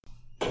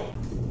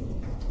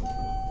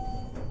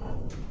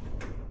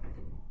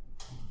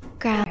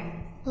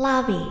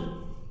Lobby.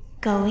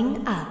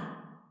 Going up.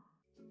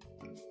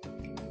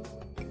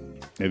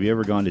 Have you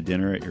ever gone to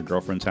dinner at your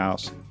girlfriend's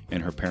house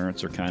and her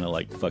parents are kind of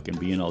like fucking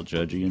being all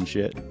judgy and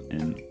shit,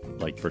 and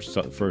like for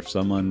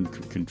some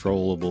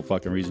uncontrollable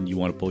fucking reason you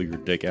want to pull your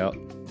dick out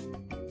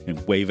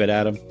and wave it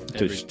at them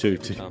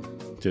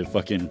to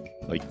fucking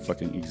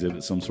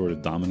exhibit some sort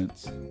of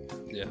dominance?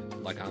 Yeah,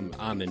 like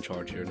I'm in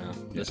charge here now.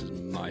 Yeah. This is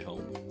my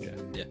home.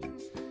 Yeah.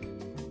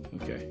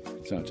 Okay,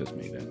 it's not just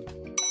me then.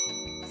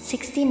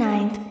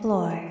 69th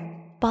floor,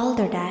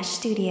 Balderdash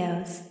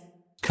Studios.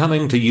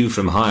 Coming to you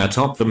from high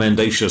atop the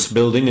mendacious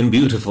building in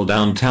beautiful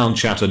downtown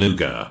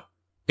Chattanooga.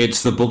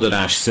 It's the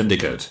Balderdash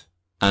Syndicate.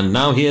 And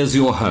now here's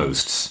your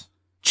hosts,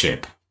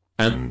 Chip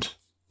and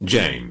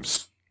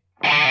James.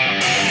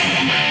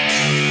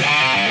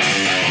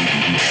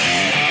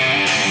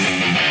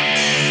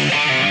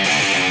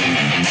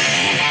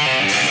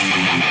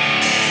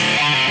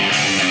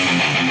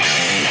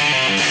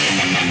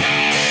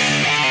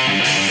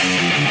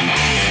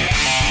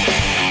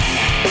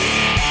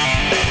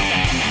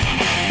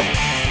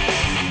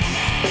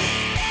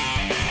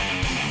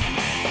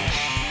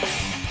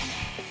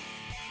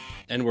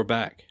 And we're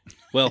back.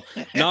 Well,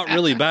 not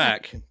really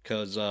back,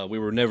 because we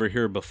were never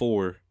here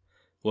before.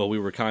 Well, we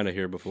were kind of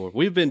here before.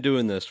 We've been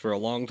doing this for a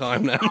long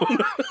time now.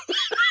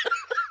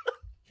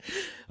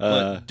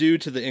 But due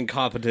to the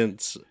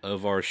incompetence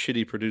of our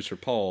shitty producer,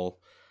 Paul...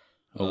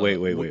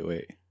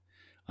 Wait.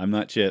 I'm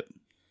not Chip.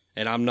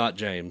 And I'm not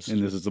James.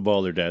 And this is the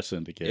Balderdash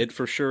Syndicate. It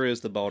for sure is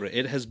the Balderdash.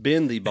 It has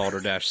been the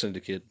Balderdash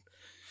Syndicate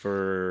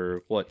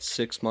for,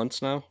 6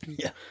 months now?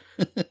 Yeah.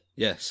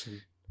 Yes.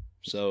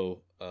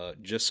 So...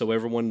 just so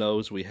everyone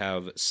knows, we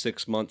have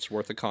 6 months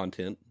worth of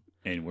content,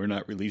 and we're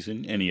not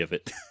releasing any of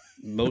it.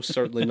 Most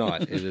certainly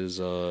not. It is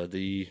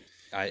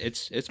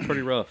it's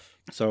pretty rough.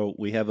 So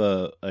we have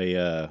a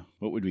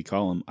what would we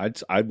call him?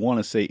 I'd want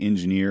to say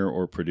engineer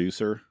or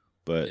producer,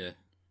 but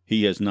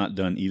he has not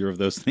done either of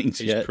those things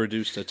yet. He's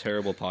produced a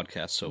terrible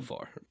podcast so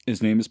far.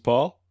 His name is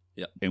Paul.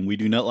 Yep, and we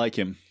do not like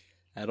him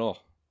at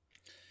all.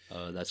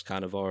 That's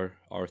kind of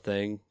our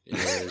thing,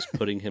 is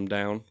putting him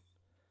down.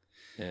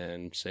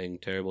 And saying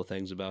terrible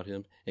things about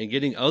him, and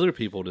getting other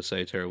people to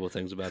say terrible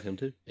things about him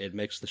too. It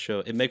makes the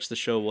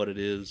show what it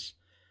is,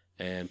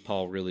 and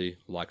Paul really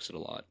likes it a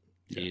lot.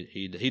 Yeah.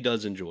 He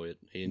does enjoy it.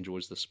 He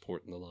enjoys the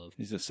support and the love.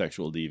 He's a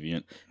sexual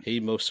deviant. He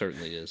most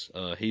certainly is.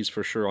 He's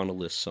for sure on a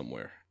list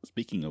somewhere.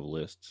 Speaking of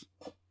lists,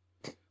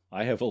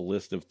 I have a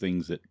list of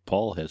things that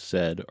Paul has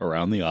said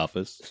around the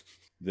office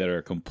that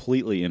are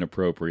completely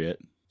inappropriate.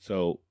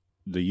 So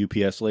the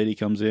UPS lady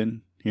comes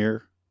in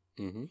here,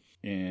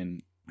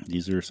 and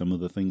these are some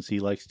of the things he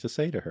likes to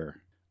say to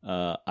her.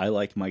 I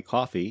like my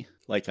coffee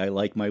like I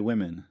like my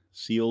women,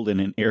 sealed in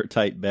an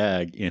airtight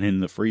bag and in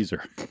the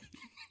freezer.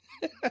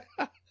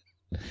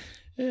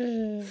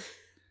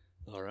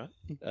 All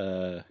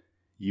right.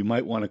 You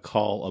might want to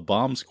call a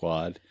bomb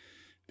squad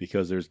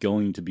because there's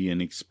going to be an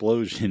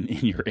explosion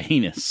in your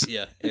anus.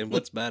 Yeah, and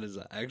what's bad is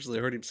I actually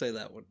heard him say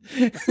that one.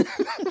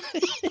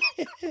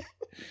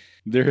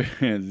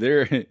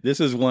 This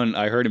is one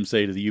I heard him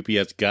say to the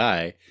UPS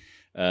guy.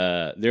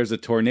 There's a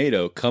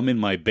tornado, come in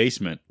my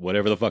basement,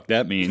 whatever the fuck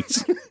that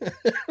means.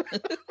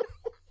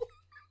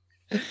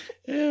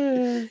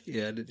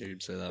 Yeah, I did hear him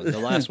say that. The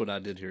last one I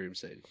did hear him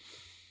say.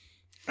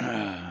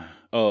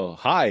 Oh,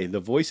 hi, the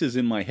voices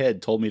in my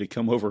head told me to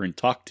come over and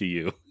talk to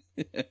you.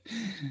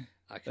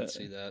 I can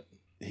see that.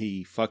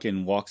 He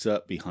fucking walks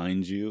up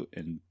behind you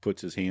and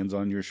puts his hands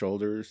on your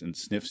shoulders and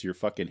sniffs your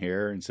fucking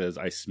hair and says,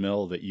 I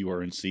smell that you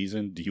are in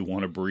season. Do you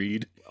want to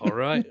breed? All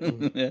right.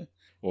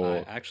 Or, I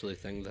actually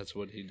think that's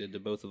what he did to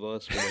both of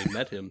us when we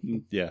met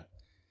him. Yeah.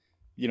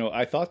 You know,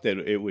 I thought that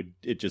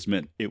it just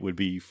meant it would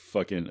be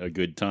fucking a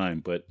good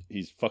time, but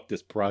he's fucked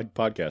this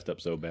podcast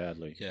up so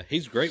badly. Yeah,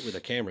 he's great with a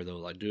camera, though,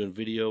 like doing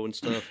video and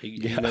stuff. He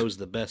knows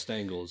the best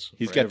angles.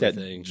 He's got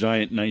everything. That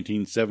giant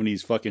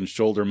 1970s fucking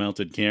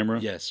shoulder-mounted camera.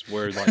 Yes,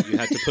 where like you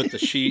had to put the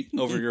sheet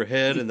over your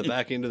head and the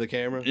back end of the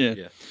camera.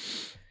 Yeah.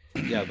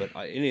 Yeah, but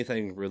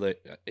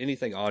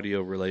anything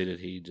audio related,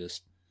 he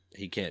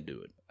can't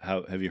do it.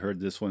 Have you heard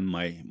this one?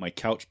 My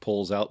couch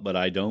pulls out, but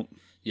I don't.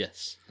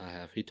 Yes, I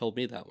have. He told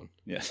me that one.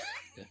 Yes.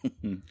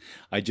 Yeah.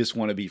 I just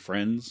want to be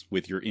friends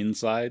with your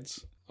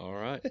insides. All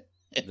right.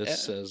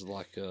 This says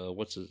like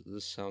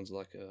this sounds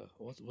like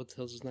what the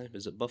hell's his name?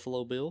 Is it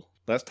Buffalo Bill?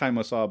 Last time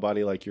I saw a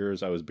body like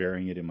yours, I was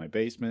burying it in my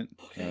basement.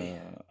 Okay.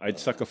 I'd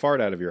suck a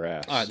fart out of your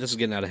ass. All right, this is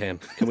getting out of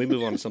hand. Can we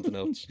move on to something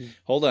else?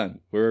 Hold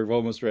on. We're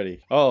almost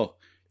ready. Oh,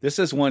 this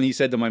is one he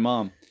said to my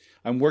mom.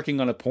 I'm working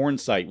on a porn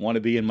site. Want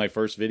to be in my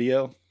first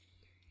video?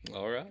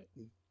 All right.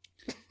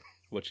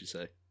 What'd she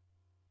say?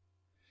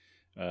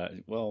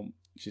 Well,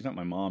 she's not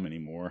my mom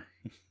anymore.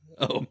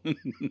 Oh.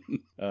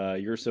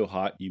 You're so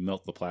hot, you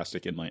melt the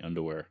plastic in my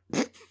underwear.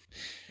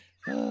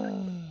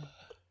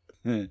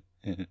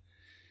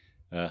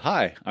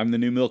 Hi, I'm the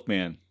new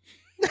milkman.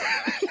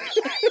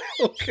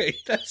 Okay,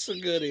 that's a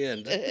good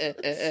end.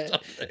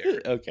 Stop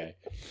there. Okay.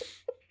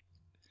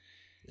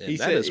 And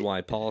that is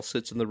why Paul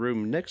sits in the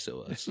room next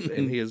to us,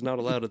 and he is not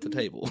allowed at the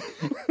table.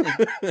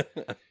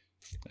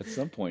 At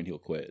some point, he'll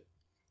quit.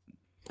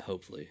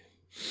 Hopefully.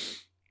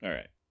 All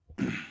right.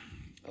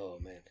 Oh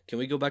man, can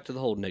we go back to the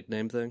whole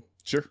nickname thing?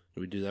 Sure.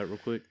 Can we do that real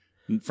quick?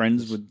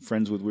 Friends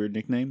with weird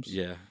nicknames?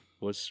 Yeah.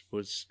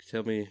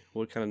 Tell me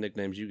what kind of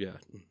nicknames you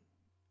got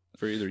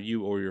for either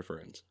you or your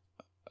friends.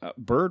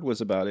 Bird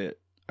was about it,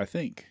 I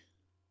think.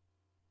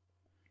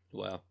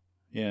 Wow.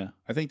 Yeah,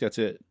 I think that's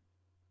it.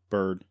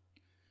 Bird.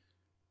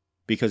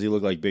 Because he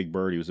looked like Big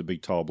Bird. He was a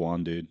big, tall,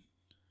 blonde dude.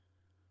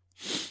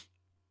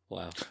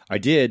 Wow. I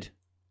did.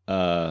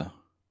 I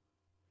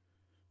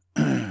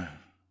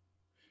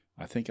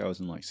think I was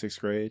in like 6th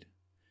grade.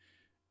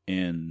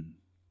 And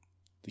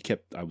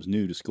I was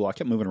new to school. I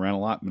kept moving around a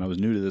lot, and I was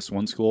new to this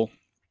one school.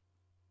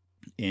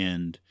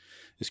 And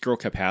this girl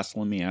kept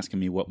hassling me, asking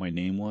me what my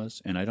name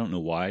was. And I don't know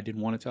why I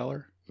didn't want to tell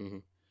her. Mm-hmm.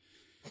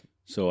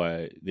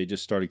 So they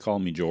just started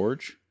calling me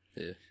George.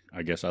 Yeah.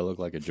 I guess I look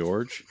like a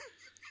George.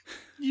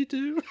 You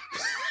do.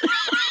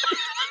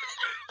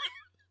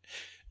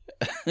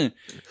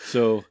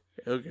 So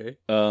okay.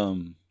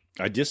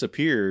 I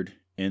disappeared,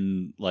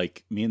 and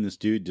like me and this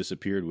dude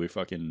disappeared. We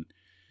fucking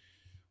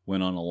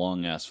went on a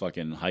long ass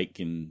fucking hike,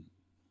 and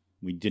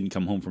we didn't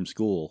come home from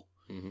school.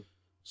 Mm-hmm.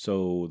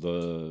 So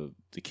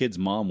the kid's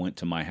mom went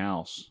to my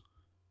house,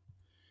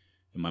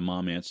 and my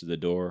mom answered the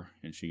door,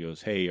 and she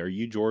goes, "Hey, are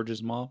you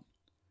George's mom?"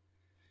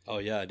 Oh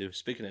yeah, I do.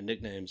 Speaking of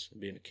nicknames,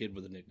 being a kid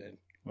with a nickname.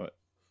 What?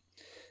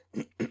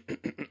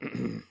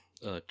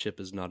 Chip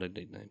is not a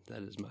nickname.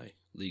 That is my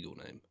legal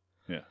name.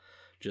 Yeah.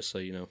 Just so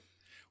you know.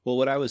 Well,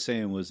 what I was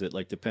saying was that,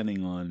 like,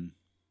 depending on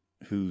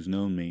who's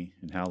known me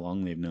and how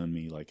long they've known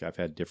me, like, I've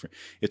had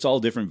it's all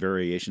different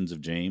variations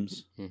of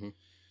James. Mm-hmm.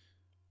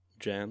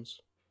 Jams.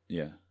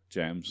 Yeah.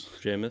 Jams.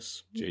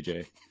 Jamis.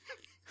 JJ.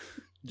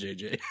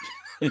 JJ.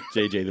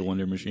 JJ the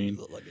Wonder Machine.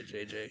 You look like a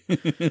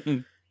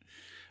JJ.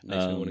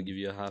 Makes me want to give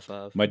you a high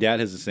five. My dad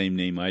has the same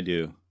name I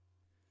do.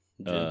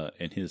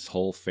 And his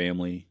whole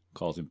family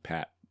calls him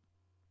Pat.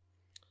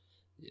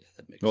 Yeah,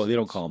 that makes Well, sense. they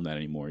don't call him that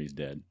anymore. He's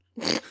dead.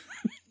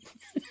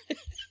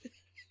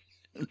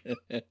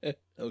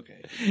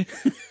 Okay.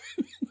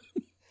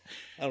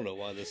 I don't know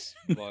why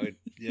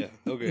yeah,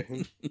 okay.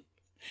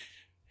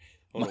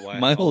 I don't know why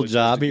my whole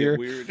job here.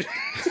 Weird.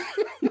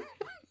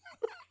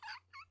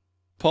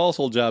 Paul's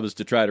whole job is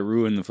to try to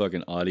ruin the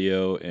fucking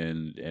audio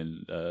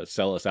and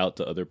sell us out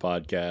to other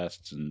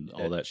podcasts and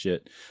all that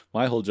shit.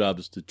 My whole job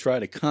is to try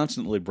to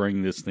constantly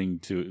bring this thing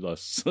to a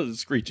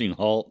screeching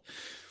halt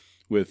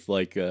with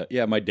like,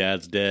 my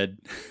dad's dead.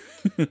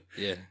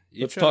 Yeah.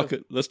 Let's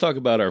talk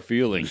about our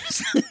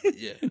feelings.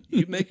 Yeah.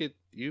 You make it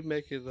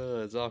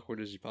as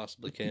awkward as you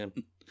possibly can.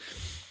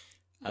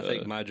 I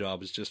think my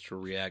job is just to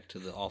react to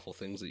the awful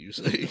things that you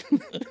say.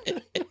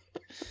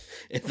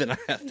 And then I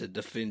have to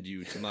defend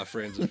you to my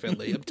friends and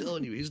family. I'm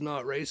telling you, he's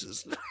not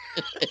racist.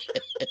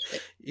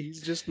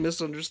 He's just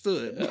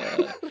misunderstood.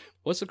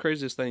 What's the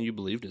craziest thing you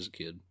believed as a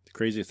kid? The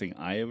craziest thing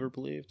I ever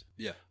believed?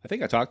 Yeah. I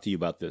think I talked to you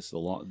about this,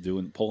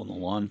 pulling the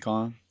lawn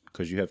con,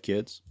 because you have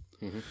kids.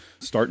 Mm-hmm.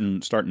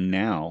 Starting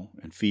now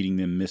and feeding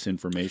them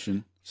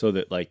misinformation so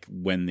that like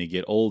when they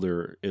get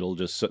older,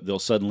 they'll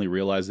suddenly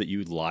realize that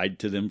you lied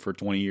to them for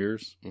 20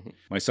 years. Mm-hmm.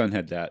 My son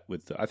had that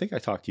I think I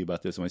talked to you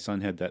about this. My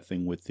son had that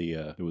thing with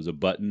there was a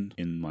button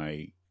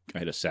I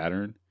had a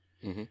Saturn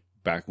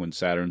back when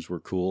Saturns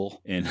were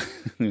cool and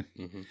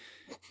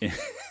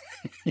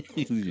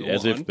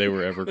as if they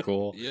were ever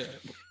cool. Yeah.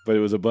 But it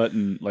was a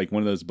button, like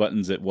one of those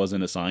buttons that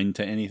wasn't assigned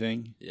to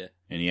anything. Yeah.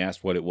 And he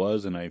asked what it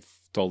was, and I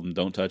told him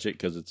don't touch it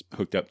because it's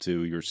hooked up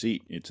to your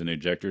seat. It's an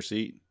ejector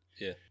seat.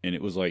 Yeah. And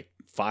it was like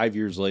 5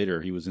 years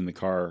later, he was in the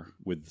car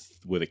with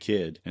a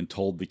kid and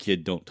told the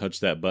kid don't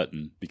touch that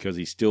button because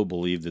he still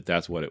believed that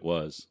that's what it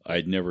was.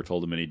 I'd never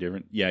told him any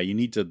different. Yeah, you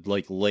need to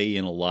like lay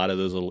in a lot of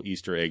those little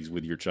Easter eggs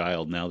with your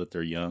child now that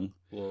they're young.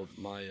 Well,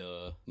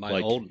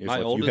 if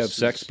oldest you have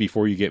sex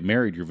before you get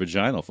married, your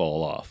vagina will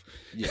fall off.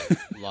 Yeah,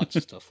 lots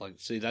of stuff like.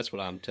 See, that's what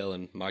I'm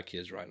telling my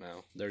kids right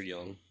now. They're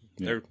young.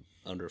 Yeah. They're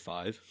under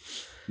 5.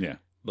 Yeah.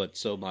 But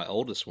so my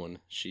oldest one,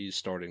 she's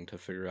starting to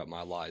figure out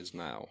my lies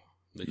now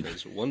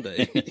because one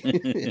day,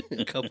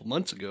 a couple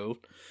months ago,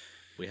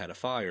 we had a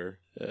fire.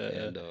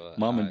 And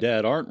Mom and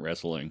Dad aren't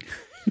wrestling.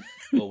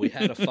 Well, we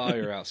had a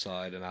fire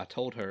outside, and I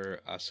told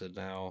her, I said,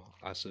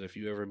 if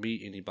you ever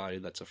meet anybody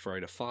that's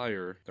afraid of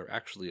fire, they're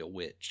actually a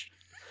witch.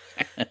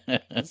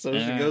 So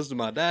she goes to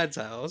my dad's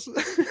house,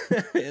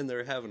 and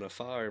they're having a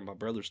fire, and my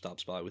brother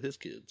stops by with his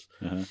kids.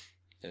 Uh-huh.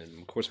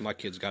 And, of course, my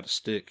kids got a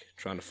stick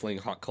trying to fling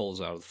hot coals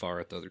out of the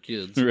fire at the other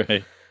kids.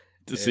 Right.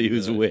 To see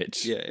who's a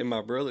witch. Yeah, and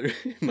my brother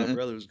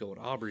was going,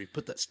 Aubrey,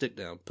 put that stick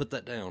down. Put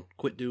that down.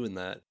 Quit doing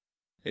that.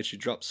 And she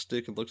drops the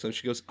stick and looks at him.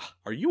 She goes,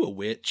 are you a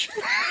witch?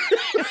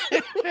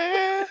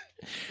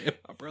 And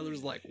my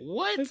brother's like,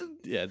 what?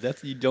 Yeah,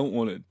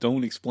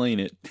 don't explain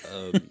it.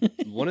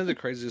 One of the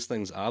craziest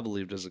things I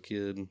believed as a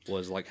kid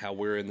was like how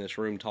we're in this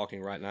room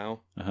talking right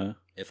now. Uh-huh.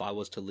 If I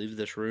was to leave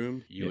this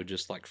room, you would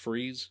just like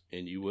freeze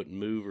and you wouldn't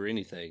move or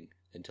anything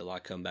until I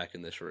come back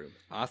in this room.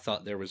 I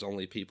thought there was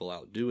only people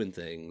out doing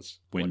things.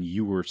 When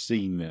you were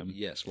seeing them.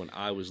 Yes, when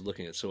I was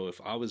looking at. So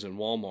if I was in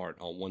Walmart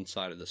on one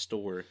side of the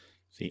store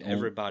See,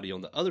 Everybody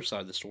on the other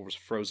side of the store was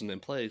frozen in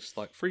place,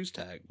 like freeze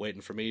tag,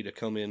 waiting for me to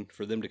come in,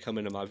 for them to come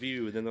into my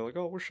view, and then they're like,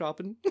 "Oh, we're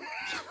shopping."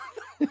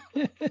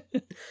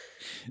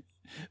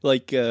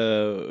 Like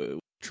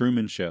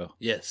Truman Show.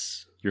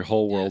 Yes. Your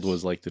whole world Yes.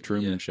 was like the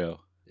Truman Yeah. Show.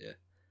 Yeah.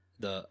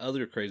 The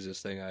other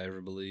craziest thing I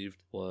ever believed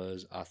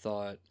was I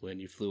thought when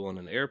you flew on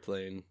an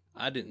airplane,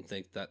 I didn't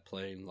think that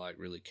plane like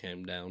really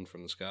came down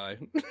from the sky.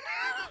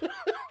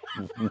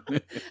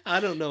 I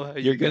don't know how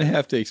You're going to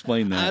have to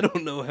explain that. I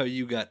don't know how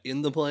you got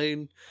in the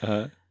plane,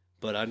 Uh-huh.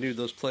 but I knew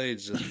those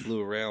planes just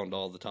flew around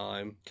all the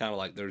time. Kind of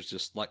like there's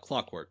just like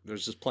clockwork.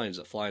 There's just planes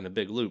that fly in a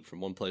big loop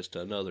from one place to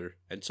another.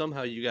 And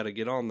somehow you got to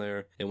get on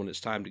there. And when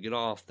it's time to get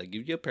off, they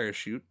give you a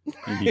parachute.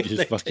 And you just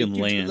they fucking take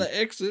you land. to the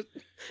exit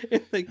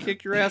and they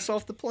kick your ass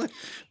off the plane.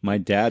 My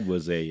dad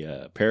was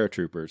a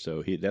paratrooper,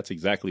 so that's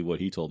exactly what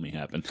he told me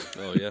happened.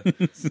 Oh, yeah.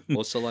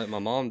 Well, so like my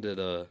mom did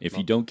If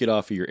you don't get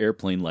off of your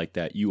airplane like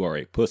that, you are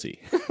a pussy.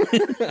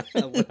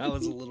 when I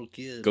was a little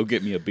kid. Go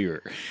get me a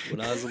beer.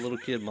 When I was a little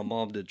kid, my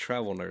mom did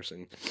travel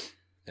nursing.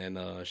 And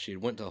she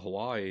went to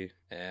Hawaii.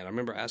 And I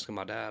remember asking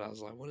my dad, I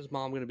was like, when is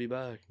mom going to be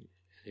back?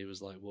 He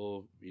was like,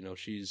 well, you know,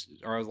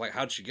 I was like,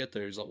 how'd she get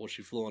there? He's like, well,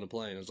 she flew on a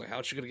plane. I was like,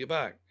 how's she going to get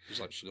back? He's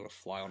like, she's going to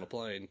fly on a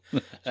plane.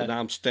 So now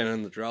I'm standing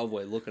in the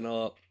driveway looking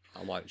up.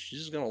 I'm like, she's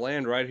just going to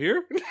land right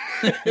here?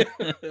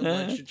 And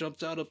like, she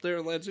jumps out up there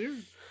and lands here.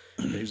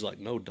 And he's like,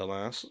 no,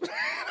 dumbass.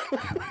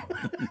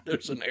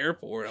 There's an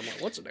airport. I'm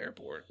like, what's an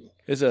airport?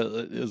 Is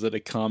it a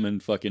common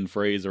fucking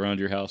phrase around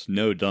your house?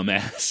 No,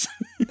 dumbass.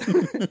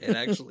 It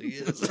actually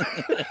is.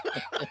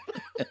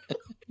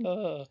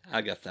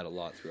 I got that a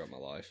lot throughout my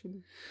life.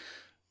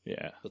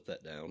 Yeah. Put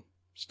that down.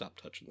 Stop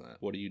touching that.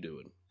 What are you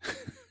doing?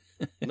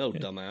 No,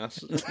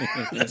 dumbass.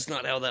 That's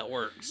not how that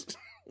works.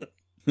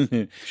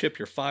 Chip,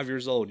 you're 5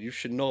 years old. You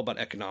should know about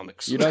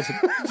economics. You know,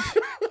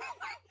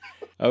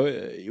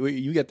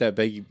 you got that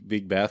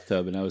big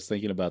bathtub, and I was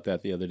thinking about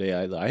that the other day.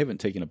 I haven't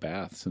taken a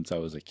bath since I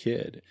was a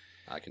kid.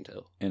 I can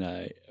tell. And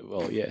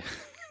yeah.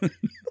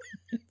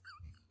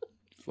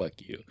 Fuck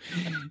you.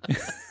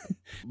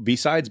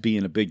 Besides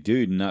being a big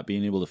dude and not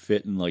being able to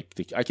fit in,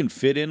 I can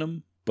fit in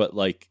them, but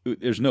like,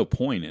 there's no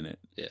point in it.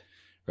 Yeah.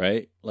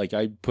 Right? Like,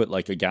 I put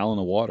like a gallon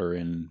of water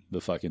in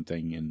the fucking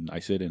thing, and I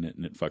sit in it,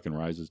 and it fucking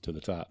rises to the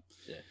top.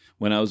 Yeah.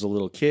 When I was a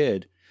little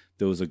kid,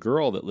 there was a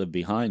girl that lived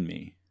behind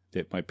me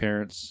that my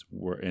parents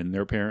were, and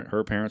her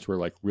parents were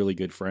like really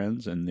good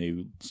friends, and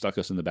they stuck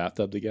us in the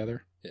bathtub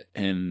together. Yeah.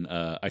 And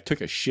I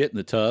took a shit in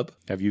the tub.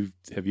 Have you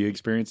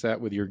experienced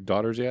that with your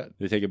daughters yet?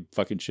 They take a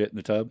fucking shit in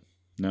the tub?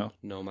 No?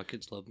 No, my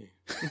kids love me.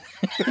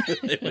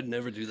 They would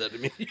never do that to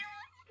me.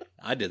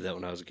 I did that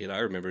when I was a kid. I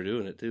remember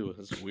doing it too.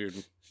 That's weird.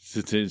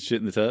 Shit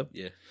in the tub?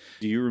 Yeah.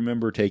 Do you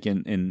remember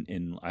taking,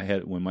 and I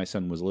had, when my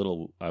son was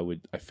little,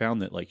 I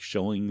found that like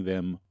showing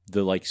them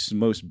the like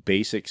most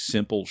basic,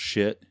 simple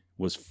shit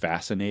was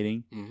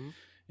fascinating. Mm-hmm.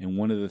 And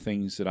one of the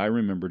things that I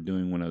remember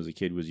doing when I was a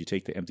kid was you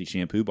take the empty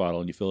shampoo bottle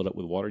and you fill it up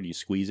with water and you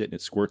squeeze it and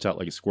it squirts out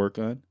like a squirt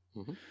gun.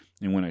 Mm-hmm.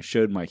 And when I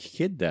showed my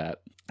kid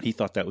that, he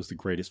thought that was the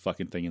greatest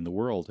fucking thing in the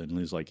world. And it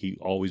was like he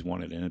always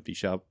wanted an empty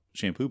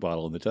shampoo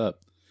bottle in the tub.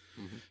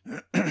 Mm-hmm.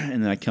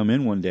 And then I come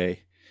in one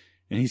day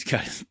and he's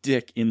got his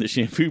dick in the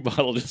shampoo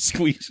bottle just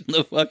squeezing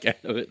the fuck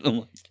out of it. And I'm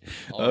like,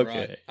 All okay.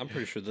 right. I'm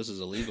pretty sure this is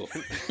illegal.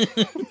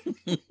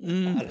 I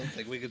don't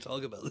think we can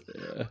talk about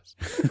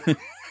this.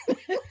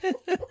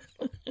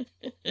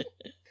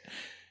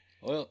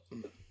 Well,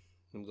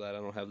 I'm glad I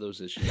don't have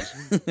those issues.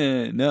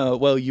 No,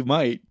 well, you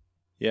might.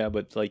 Yeah,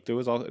 but like there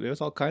was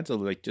all kinds of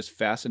like just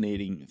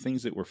fascinating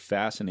things that were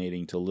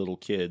fascinating to little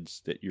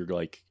kids that you're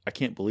like, I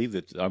can't believe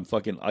that I'm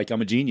fucking like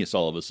I'm a genius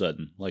all of a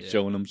sudden, like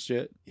showing them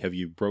shit. Have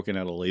you broken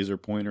out a laser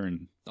pointer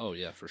and Oh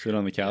yeah, for sure. sit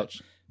on the couch?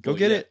 Yeah. Go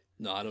get it.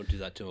 No, I don't do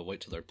that till I wait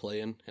till they're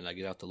playing and I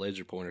get out the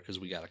laser pointer because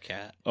we got a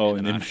cat. Oh, and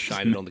and then I then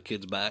shine it on the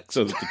kid's back.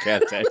 so that the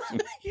cat attacks them.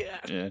 Yeah.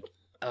 Yeah.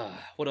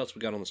 What else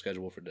we got on the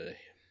schedule for today?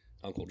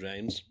 Uncle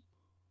James.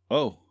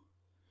 Oh,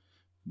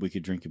 we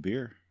could drink a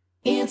beer.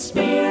 It's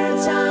beer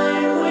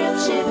time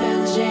with Chip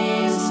and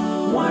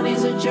James. One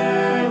is a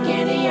jerk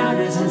and the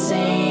other's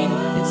insane.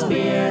 It's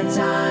beer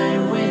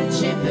time with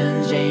Chip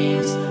and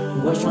James.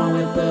 Which one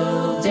will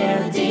pull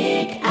their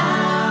dick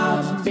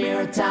out?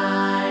 Beer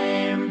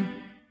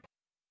time.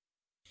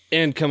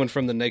 And coming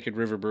from the Naked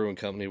River Brewing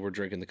Company, we're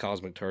drinking the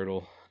Cosmic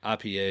Turtle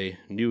IPA,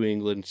 New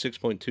England,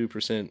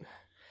 6.2%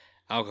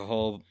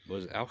 alcohol.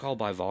 Was it alcohol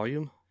by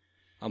volume?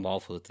 I'm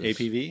awful at this.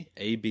 ABV?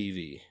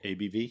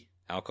 ABV.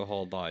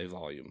 Alcohol by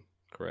volume.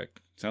 Correct.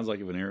 Sounds like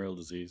a venereal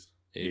disease.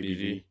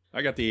 ABV.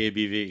 I got the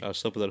ABV. I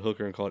slept with that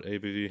hooker and called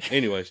it ABV.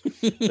 Anyways,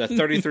 that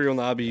 33 on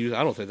the IBU.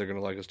 I don't think they're going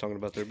to like us talking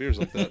about their beers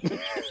like that.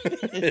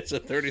 It's a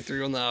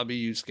 33 on the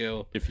IBU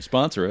scale. If you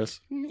sponsor us,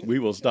 we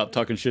will stop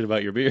talking shit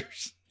about your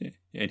beers.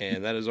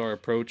 And that is our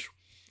approach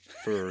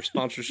for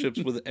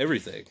sponsorships with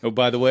everything. Oh,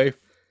 by the way,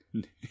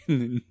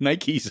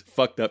 Nike's a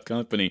fucked up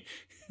company.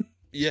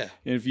 Yeah.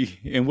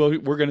 And we're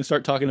going to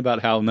start talking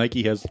about how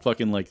Nike has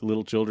fucking like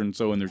little children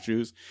sewing their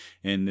shoes,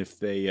 and if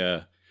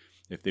they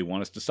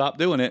want us to stop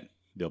doing it,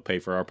 they'll pay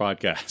for our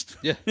podcast.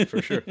 Yeah,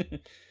 for sure.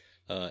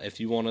 If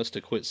you want us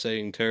to quit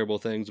saying terrible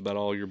things about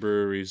all your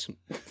breweries,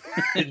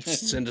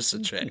 send us a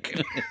check.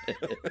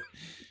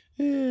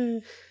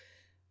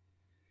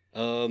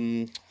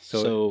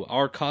 So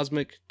our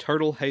Cosmic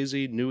Turtle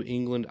Hazy New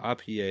England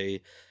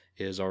IPA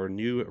is our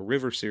new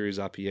River Series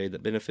IPA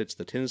that benefits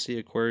the Tennessee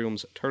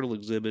Aquarium's turtle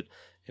exhibit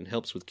and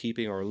helps with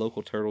keeping our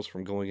local turtles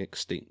from going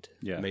extinct.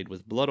 Yeah. Made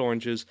with blood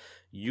oranges,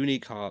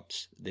 unique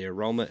hops, the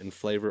aroma and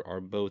flavor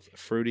are both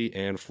fruity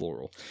and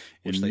floral,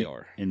 which they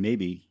are. And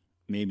maybe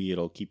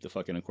it'll keep the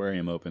fucking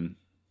aquarium open.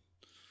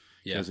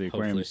 Yeah, because the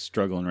aquarium's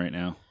struggling right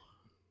now.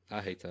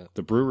 I hate that.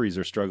 The breweries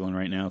are struggling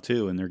right now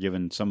too, and they're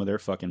giving some of their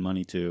fucking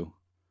money to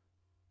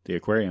the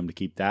aquarium to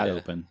keep that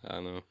open.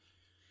 I know.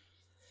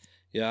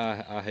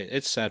 Yeah, I hate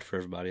it's sad for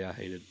everybody. I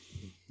hate it.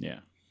 Yeah.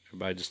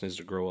 Everybody just needs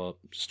to grow up,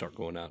 start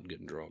going out and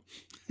getting drunk.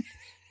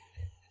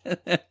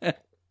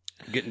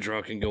 Getting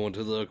drunk and going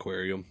to the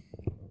aquarium.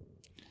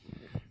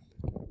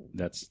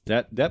 That's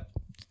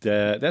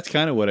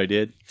kind of what I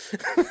did.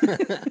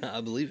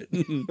 I believe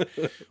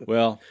it.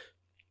 Well,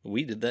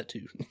 we did that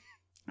too.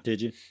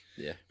 Did you?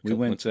 Yeah. We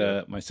went.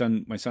 My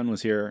son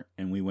was here,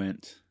 and we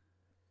went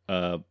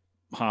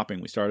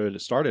hopping. We started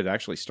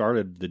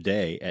the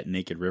day at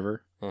Naked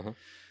River. Uh-huh.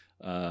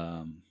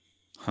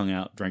 Hung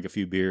out, drank a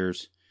few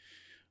beers,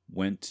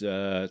 went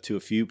to a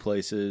few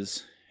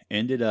places.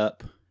 Ended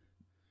up.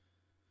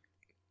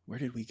 Where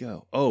did we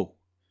go? Oh,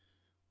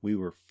 we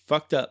were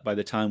fucked up by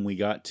the time we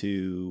got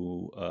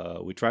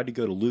to. We tried to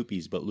go to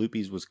Loopy's, but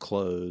Loopy's was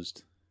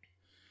closed,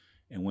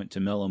 and went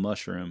to Mellow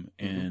Mushroom.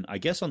 Mm-hmm. And I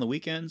guess on the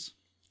weekends,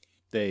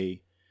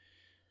 they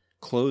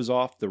close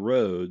off the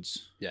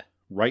roads. Yeah.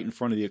 Right in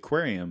front of the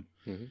aquarium,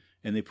 mm-hmm.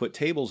 and they put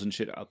tables and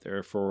shit out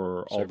there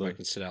for so all everybody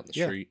can sit out in the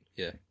street.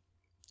 Yeah.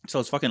 So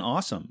it's fucking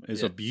awesome.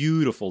 It's a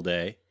beautiful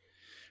day,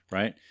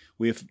 right?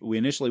 We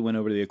initially went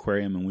over to the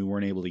aquarium and we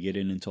weren't able to get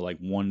in until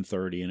like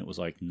 1:30, and it was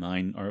like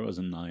 9, or it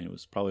wasn't 9. It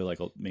was probably like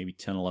maybe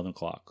 10, 11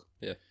 o'clock.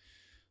 Yeah.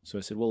 So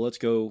I said, well, let's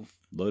go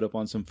load up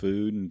on some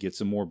food and get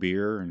some more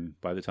beer, and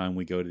by the time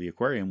we go to the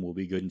aquarium, we'll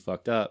be good and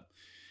fucked up.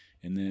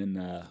 And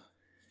then,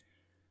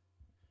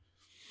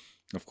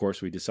 of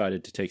course, we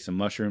decided to take some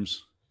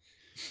mushrooms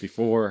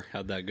before.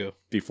 How'd that go?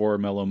 Before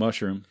Mellow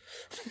Mushroom.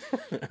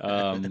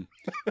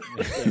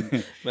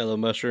 Mellow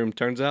Mushroom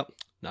turns out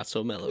not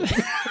so mellow.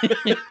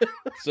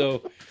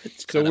 So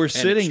we're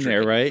sitting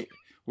there, right?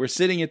 We're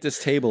sitting at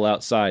this table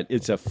outside.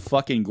 It's a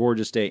fucking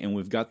gorgeous day, and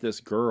we've got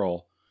this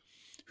girl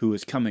who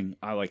is coming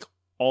like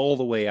all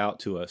the way out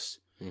to us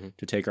mm-hmm.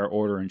 to take our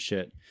order and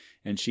shit.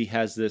 And she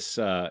has this.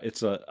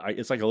 It's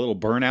like a little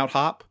burnout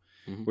hop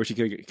mm-hmm. where she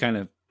kind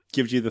of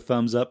gives you the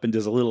thumbs up and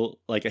does a little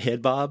like a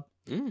head bob.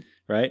 Mm.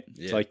 Right?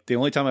 Yeah. It's like the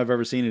only time I've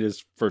ever seen it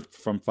is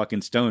from fucking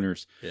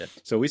stoners. Yeah.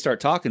 So we start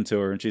talking to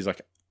her and she's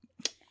like,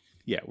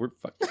 yeah, we're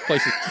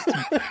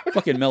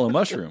fucking Mellow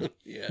Mushroom.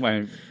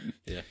 Yeah.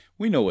 Yeah.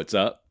 We know what's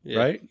up, yeah.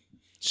 right?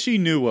 She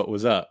knew what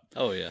was up.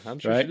 Oh yeah, I'm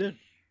sure right? she did.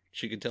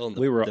 She could tell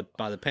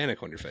by the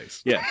panic on your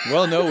face. Yeah.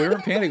 Well, no, we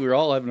weren't panicking. We were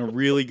all having a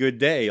really good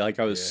day. Like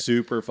I was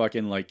super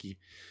fucking like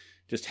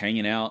just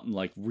hanging out and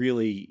like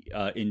really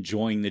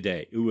enjoying the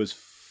day. It was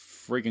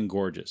freaking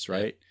gorgeous,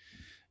 right?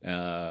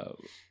 Yeah.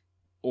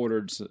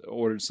 Ordered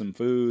some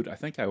food. I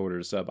think I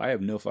ordered a sub. I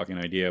have no fucking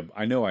idea.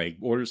 I know I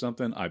ordered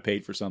something. I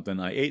paid for something.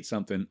 I ate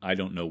something. I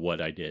don't know what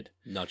I did.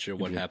 Not sure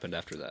what happened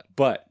after that.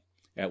 But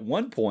at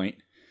one point,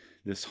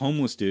 this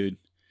homeless dude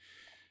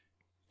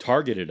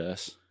targeted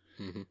us.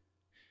 Mm-hmm.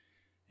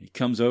 He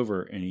comes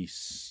over and he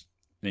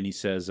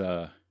says,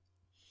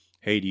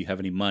 "Hey, do you have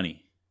any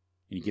money?"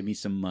 And he give me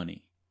some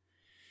money.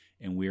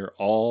 And we're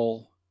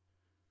all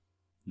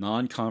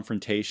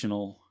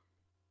non-confrontational,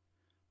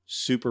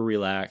 super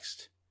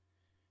relaxed.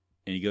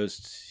 And he goes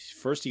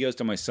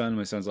to my son.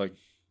 My son's like,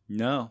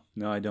 no,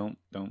 I don't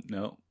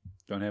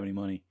have any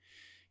money.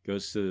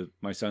 Goes to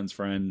my son's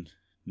friend,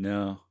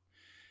 no.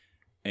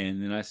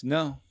 And then I said,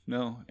 no.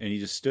 And he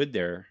just stood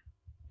there,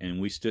 and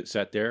we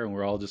sat there, and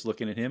we're all just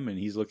looking at him, and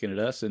he's looking at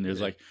us, and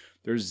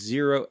there's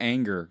zero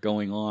anger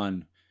going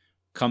on,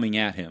 coming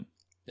at him.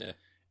 Yeah.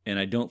 And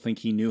I don't think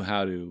he knew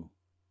how to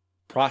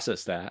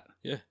process that.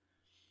 Yeah.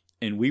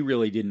 And we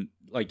really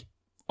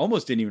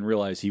almost didn't even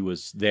realize he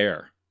was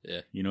there.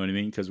 Yeah. You know what I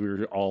mean? Because we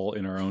were all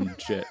in our own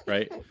shit,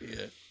 right?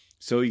 Yeah.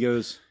 So he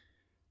goes,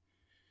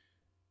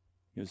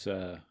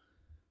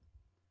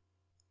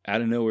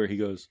 out of nowhere, he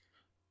goes,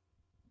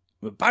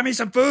 well, buy me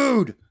some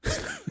food.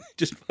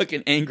 Just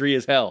fucking angry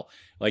as hell.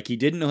 Like he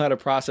didn't know how to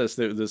process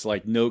this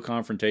like no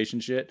confrontation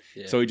shit.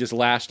 Yeah. So he just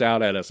lashed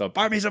out at us. So,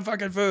 buy me some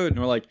fucking food. And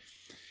we're like,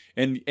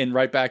 and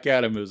right back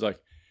at him, it was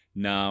like,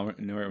 no,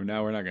 we're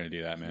not going to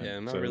do that, man. Yeah,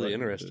 I'm not really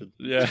interested.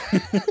 Yeah.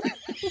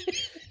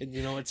 And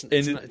you know,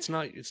 it's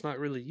not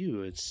really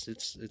you.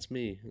 It's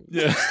me.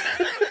 Yeah.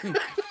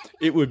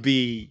 It would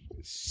be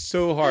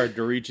so hard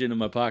to reach into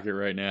my pocket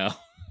right now.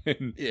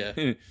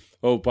 Yeah.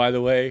 Oh, by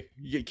the way,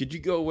 could you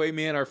go away,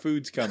 man? Our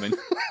food's coming.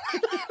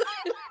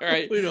 All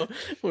right. We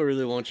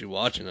really want you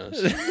watching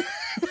us.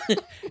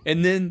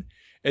 And then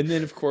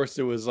of course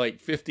there was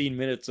like 15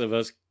 minutes of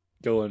us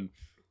going,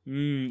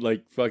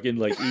 like fucking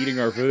like eating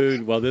our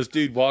food while this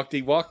dude walked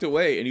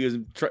away and he was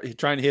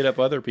trying to hit up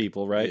other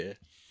people, right? Yeah.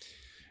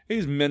 He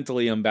was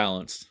mentally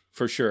unbalanced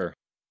for sure.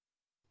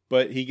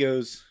 But he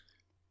goes,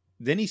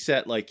 then he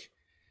sat like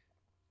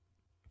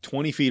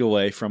 20 feet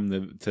away from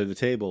the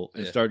table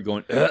and started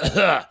going,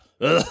 right?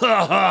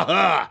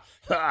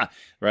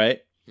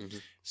 Mm-hmm.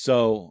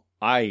 So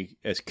I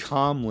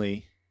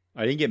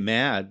didn't get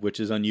mad, which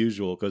is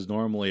unusual because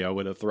normally I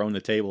would have thrown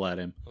the table at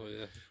him. Oh,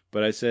 yeah.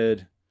 But I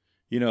said,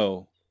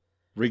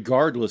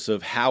 regardless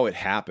of how it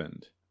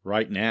happened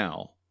right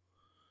now,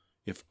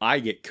 if I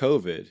get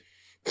COVID,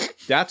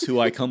 that's who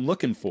I come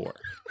looking for.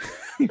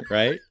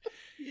 Right?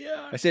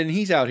 Yeah. I said, and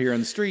he's out here on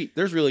the street.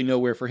 There's really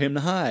nowhere for him to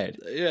hide.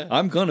 Yeah.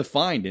 I'm going to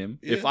find him.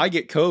 Yeah. If I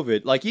get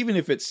COVID, like even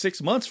if it's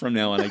 6 months from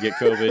now and I get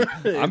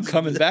COVID, I'm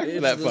coming back for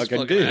that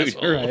fucking dude.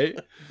 Asshole. Right?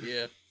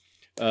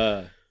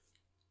 Yeah.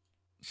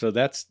 So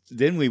that's,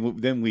 then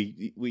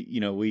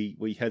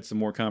we had some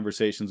more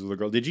conversations with a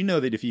girl. Did you know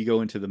that if you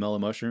go into the Mellow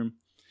Mushroom,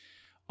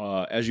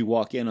 as you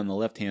walk in on the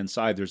left-hand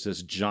side, there's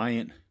this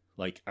giant,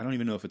 like, I don't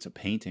even know if it's a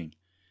painting.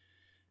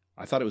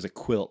 I thought it was a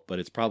quilt, but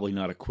it's probably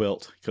not a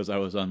quilt because I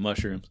was on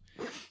mushrooms.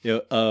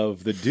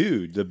 Of the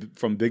dude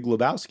from Big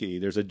Lebowski.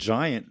 There's a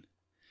giant.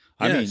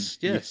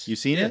 Yes. You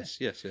seen it?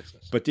 Yes.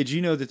 But did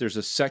you know that there's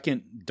a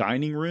second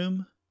dining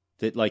room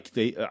that, like,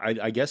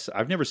 I guess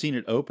I've never seen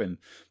it open,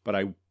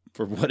 but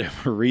for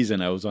whatever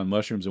reason, I was on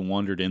mushrooms and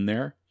wandered in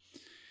there,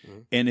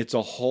 and it's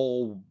a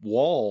whole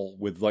wall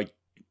with like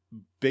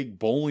big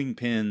bowling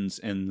pins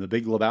and the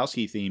Big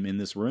Lebowski theme in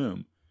this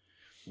room.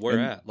 Where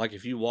at? Like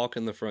if you walk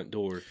in the front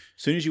door. As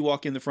soon as you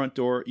walk in the front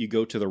door, you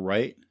go to the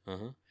right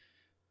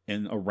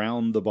and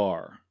around the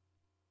bar.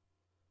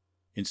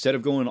 Instead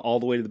of going all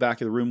the way to the back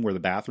of the room where the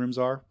bathrooms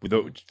are, with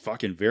a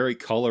fucking very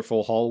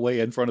colorful hallway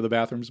in front of the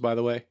bathrooms, by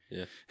the way.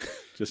 Yeah.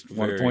 Just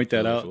want to point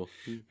that out.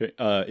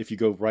 If you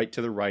go right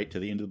to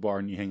the end of the bar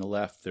and you hang a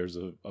left, there's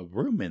a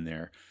room in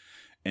there.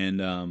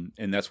 And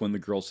that's when the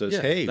girl says,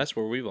 hey. That's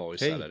where we've always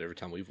sat at every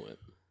time we've went.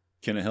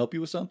 Can I help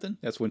you with something?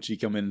 That's when she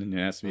come in and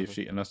asked me if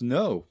she, and I said,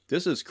 no,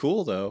 this is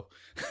cool though.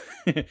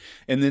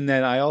 And then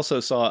I also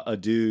saw a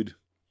dude,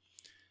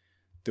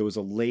 there was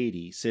a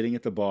lady sitting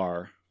at the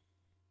bar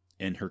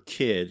and her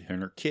kid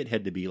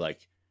had to be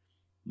like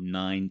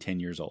 9-10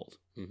 years old.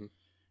 Mm-hmm.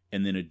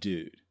 And then a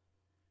dude.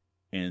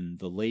 And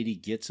the lady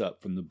gets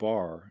up from the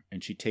bar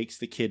and she takes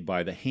the kid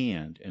by the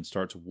hand and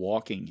starts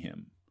walking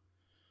him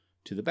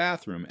to the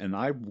bathroom. And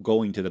I'm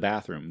going to the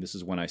bathroom. This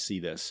is when I see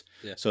this.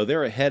 Yeah. So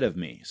they're ahead of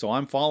me. So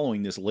I'm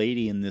following this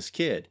lady and this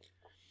kid.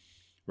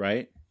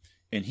 Right?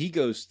 And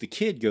the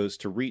kid goes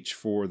to reach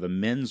for the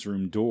men's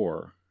room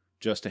door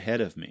just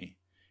ahead of me.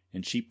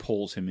 And she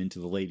pulls him into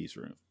the ladies'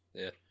 room.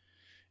 Yeah.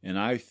 And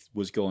I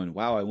was going,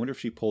 wow, I wonder if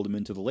she pulled him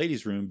into the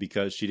ladies' room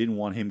because she didn't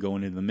want him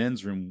going into the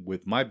men's room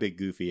with my big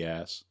goofy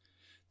ass.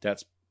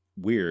 That's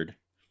weird.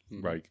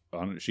 Right?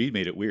 She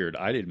made it weird.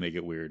 I didn't make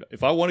it weird.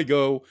 If I want to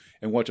go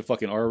and watch a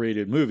fucking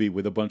R-rated movie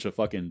with a bunch of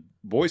fucking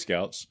Boy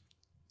Scouts,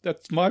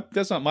 that's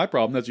not my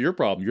problem. That's your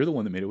problem. You're the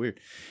one that made it weird.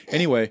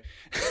 Anyway.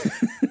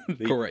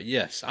 Correct.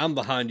 Yes. I'm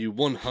behind you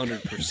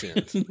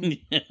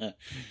 100%. Yeah.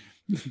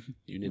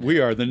 We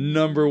are the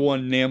number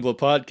one NAMBLA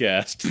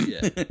podcast.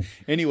 Yeah.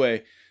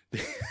 Anyway.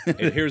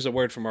 And here's a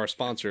word from our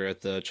sponsor at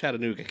the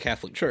Chattanooga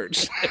Catholic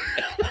Church.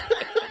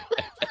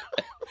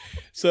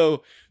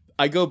 So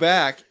I go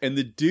back and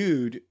the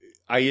dude,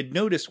 I had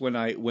noticed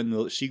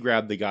when she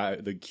grabbed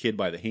the kid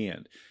by the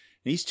hand,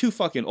 and he's too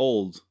fucking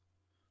old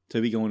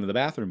to be going to the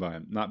bathroom by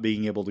him, not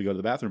being able to go to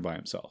the bathroom by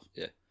himself.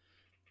 Yeah.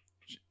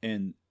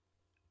 And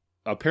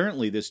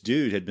apparently this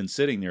dude had been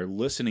sitting there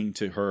listening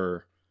to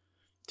her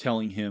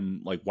telling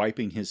him, like,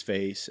 wiping his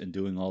face and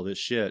doing all this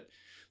shit.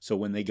 So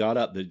when they got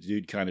up, the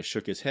dude kind of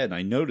shook his head, and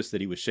I noticed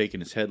that he was shaking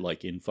his head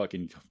like in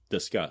fucking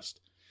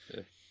disgust.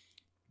 Yeah.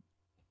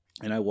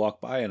 And I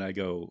walked by and I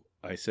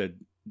said,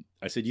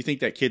 you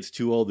think that kid's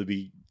too old to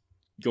be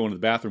going to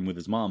the bathroom with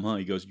his mom, huh?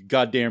 He goes, you're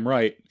goddamn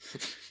right.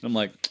 I'm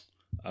like,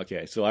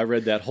 okay. So I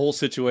read that whole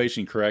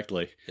situation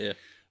correctly. Yeah.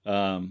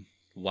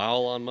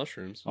 While on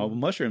mushrooms. Oh,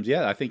 mushrooms.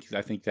 Yeah. I think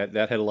that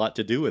had a lot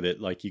to do with it.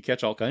 Like you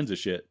catch all kinds of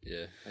shit.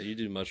 Yeah. You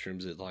do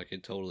mushrooms. It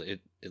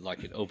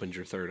opens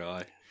your third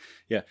eye.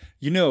 Yeah.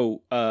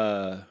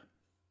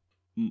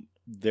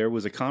 There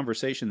was a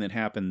conversation that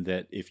happened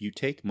that if you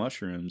take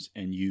mushrooms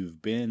and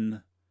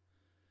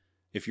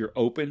if you're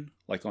open,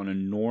 like on a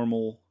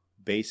normal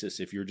basis,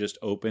 if you're just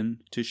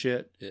open to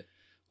shit, yeah.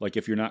 Like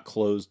if you're not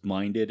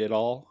closed-minded at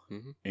all,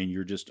 and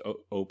you're just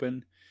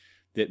open,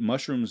 that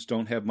mushrooms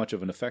don't have much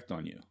of an effect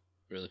on you.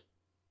 Really?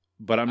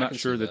 But I'm not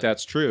sure that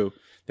that's true.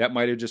 That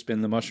might have just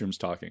been the mushrooms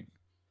talking.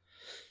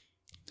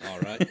 All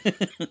right.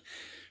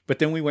 But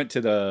then we went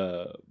to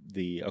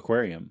the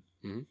aquarium,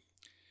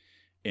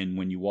 and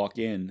when you walk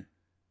in,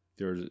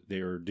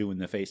 they're doing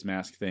the face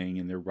mask thing,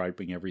 and they're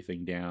wiping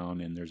everything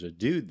down, and there's a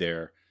dude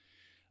there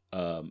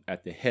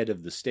at the head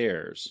of the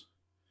stairs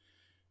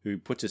who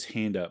puts his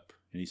hand up,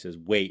 and he says,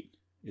 wait.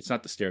 It's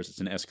not the stairs,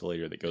 it's an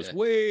escalator that goes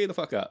way the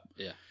fuck up.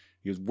 Yeah.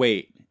 He goes,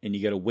 wait, and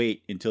you got to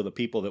wait until the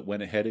people that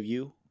went ahead of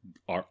you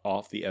are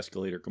off the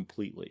escalator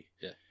completely.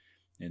 Yeah.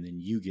 And then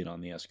you get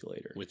on the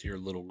escalator. With your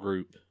little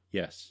group.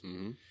 Yes.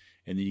 Mm-hmm.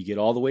 And then you get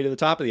all the way to the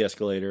top of the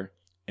escalator,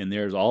 and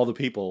there's all the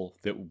people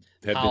that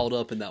have Piled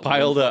up in that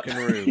piled one up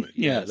fucking room.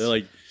 Yeah, Yes. they're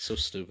like, so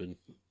stupid.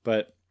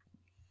 but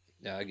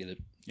Yeah, I get it.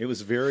 it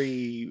was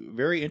very,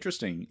 very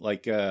interesting.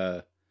 Like,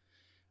 there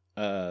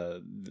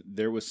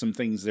was some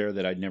things there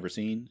that I'd never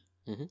seen,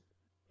 Mhm.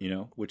 you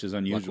know, which is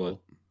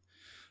unusual.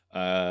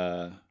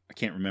 I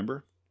can't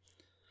remember.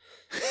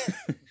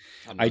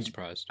 I'm not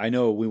surprised. I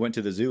know we went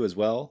to the zoo as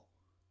well,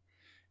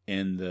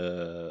 and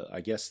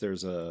I guess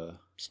It's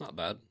not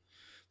bad.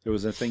 there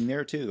was a thing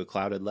there too, the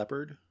clouded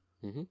leopard.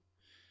 Mhm.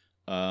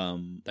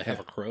 They They have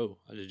a crow.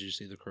 Did you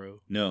see the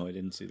crow? No, I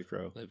didn't see the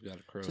crow. They've got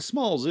a crow. It's a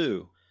small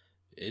zoo.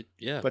 But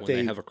but when they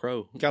they have a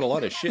crow. Got a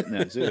lot of shit in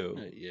that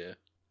zoo. Yeah.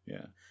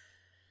 Yeah.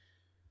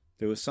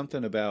 There was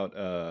something about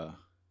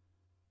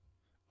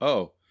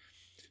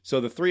so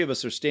the three of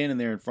us are standing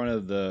there in front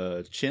of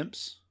the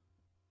chimps.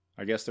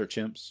 I guess they're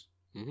chimps.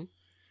 Mm-hmm.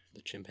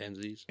 The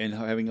chimpanzees. And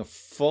having a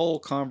full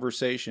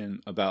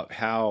conversation about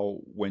how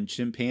when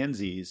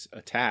chimpanzees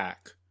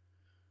attack,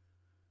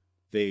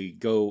 they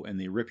go and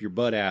they rip your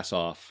butt ass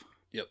off.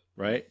 Yep.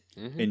 Right?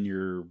 Mm-hmm.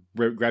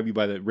 And grab you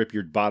by rip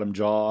your bottom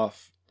jaw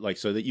off, like,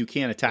 so that you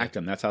can't attack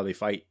them. That's how they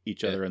fight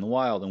each other in the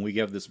wild. And we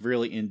have this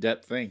really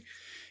in-depth thing.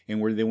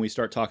 And then we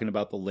start talking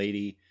about the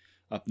lady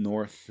up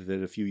north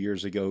that a few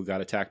years ago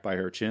got attacked by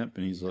her chimp,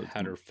 and he's like,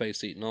 Had her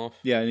face eaten off.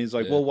 yeah, and he's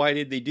like, well, why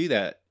did they do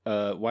that?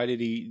 Why did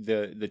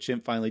the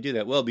chimp finally do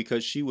that? Well,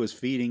 because she was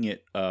feeding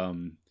it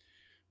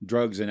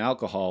drugs and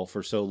alcohol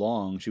for so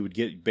long, she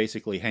would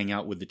basically hang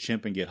out with the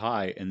chimp and get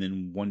high, and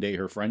then one day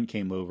her friend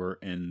came over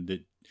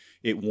and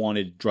it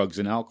wanted drugs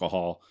and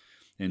alcohol,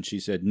 and she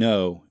said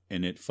no,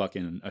 and it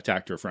fucking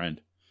attacked her friend,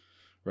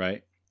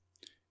 right?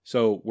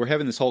 So we're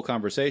having this whole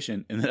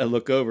conversation, and then I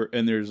look over,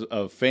 and there's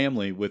a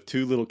family with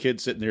two little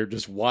kids sitting there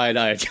just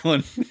wide-eyed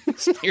going,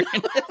 staring.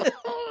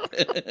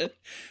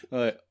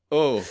 Like,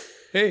 oh,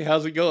 hey,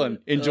 how's it going?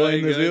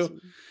 Enjoying the zoo?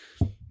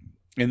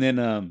 And then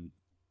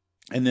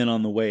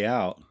on the way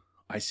out,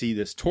 I see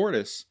this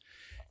tortoise,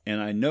 and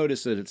I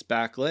notice that its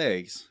back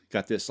legs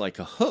got this like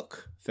a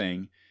hook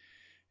thing,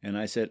 and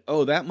I said,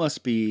 oh, that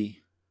must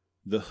be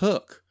the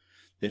hook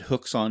that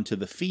hooks onto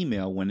the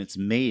female when it's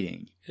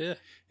mating. Yeah.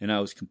 And I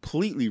was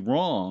completely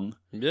wrong.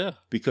 Yeah.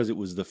 Because it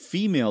was the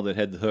female that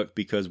had the hook,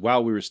 because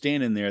while we were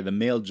standing there, the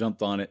male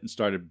jumped on it and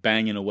started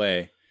banging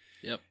away.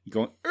 Yep.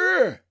 Going,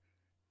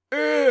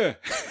 Yep.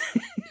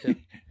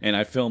 And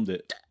I filmed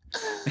it.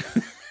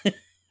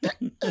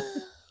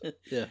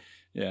 Yeah.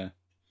 Yeah.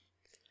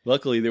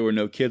 Luckily, there were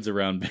no kids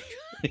around me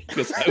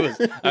because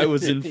I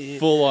was in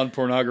full on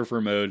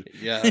pornographer mode.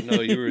 Yeah,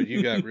 no,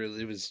 you got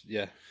really, it was,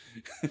 yeah.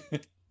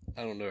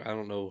 I don't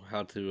know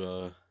how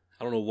to,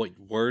 I don't know what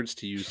words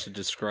to use to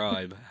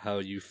describe how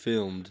you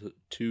filmed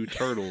two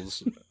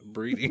turtles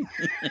breeding.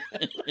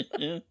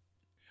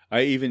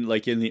 I even,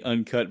 like, in the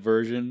uncut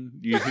version,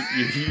 you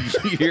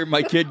hear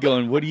my kid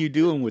going, "What are you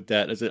doing with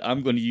that?" I said,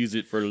 "I'm going to use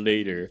it for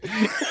later."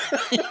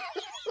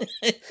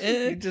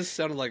 You just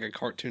sounded like a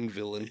cartoon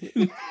villain.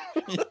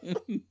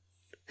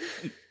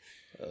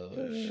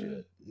 Oh,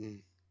 shit.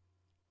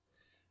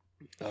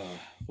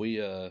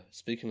 We,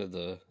 speaking of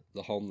the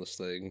homeless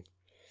thing,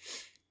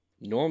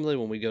 normally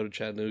when we go to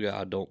Chattanooga,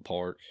 I don't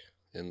park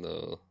in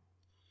the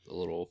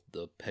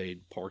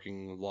paid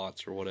parking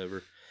lots or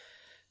whatever.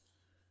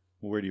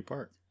 Where do you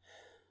park?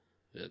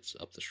 It's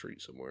up the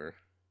street somewhere.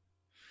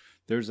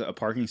 There's a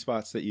parking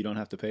spots that you don't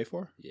have to pay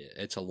for? Yeah,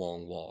 it's a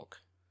long walk.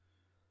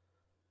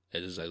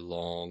 It is a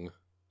long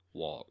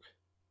walk.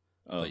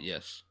 Oh. But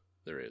yes,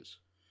 there is.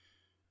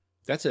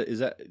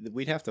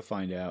 We'd have to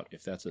find out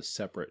if that's a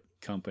separate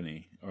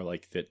company or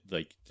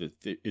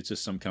it's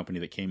just some company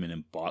that came in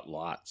and bought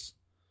lots.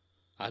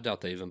 I doubt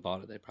they even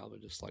bought it. They probably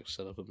just like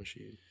set up a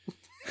machine.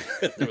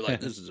 They were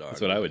like, "This is ours."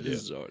 That's what I would do.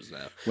 This is ours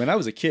now. When I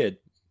was a kid,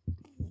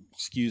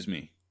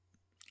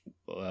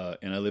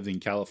 and I lived in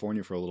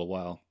California for a little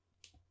while,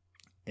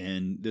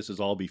 and this is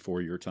all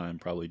before your time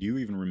probably. Do you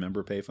even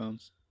remember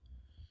payphones?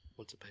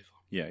 What's a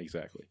payphone? Yeah,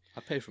 exactly.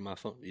 I pay for my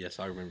phone. Yes,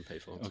 I remember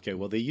payphones. Okay,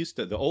 well,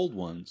 the old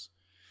ones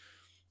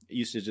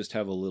used to just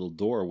have a little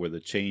door where the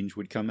change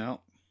would come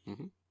out.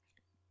 Mm-hmm.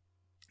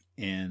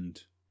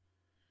 And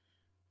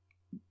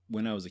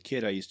when I was a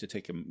kid, I used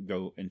to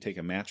go and take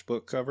a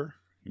matchbook cover.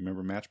 You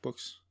remember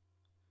matchbooks?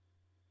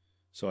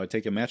 So I'd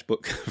take a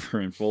matchbook cover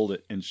and fold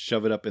it and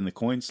shove it up in the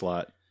coin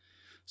slot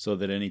so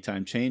that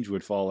anytime change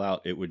would fall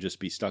out, it would just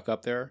be stuck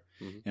up there.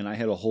 Mm-hmm. And I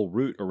had a whole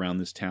route around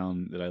this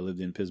town that I lived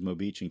in, Pismo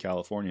Beach in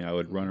California. I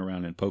would run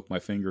around and poke my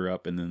finger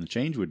up, and then the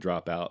change would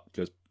drop out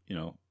because,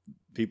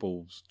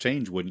 people's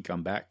change wouldn't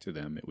come back to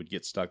them. It would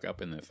get stuck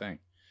up in the thing.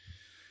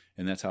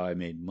 And that's how I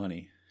made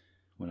money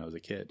when I was a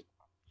kid.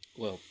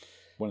 Well,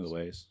 one of the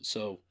ways.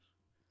 So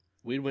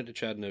we went to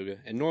Chattanooga,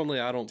 and normally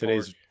I don't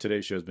Today's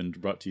show has been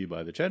brought to you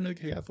by the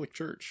Chattanooga Catholic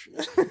Church.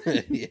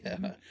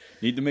 Yeah.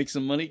 Need to make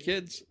some money,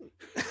 kids?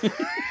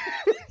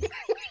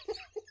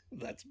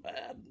 That's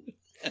bad.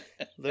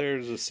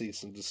 There's a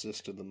cease and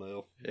desist in the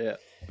mail. Yeah.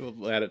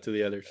 We'll add it to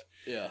the others.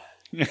 Yeah.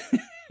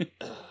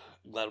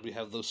 Glad we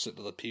have those sitting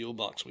in the P.O.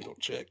 box we don't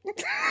check.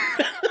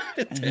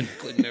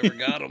 Technically never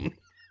got them.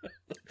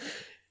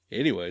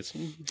 Anyways,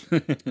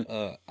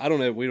 I don't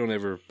know. We don't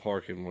ever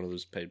park in one of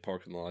those paid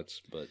parking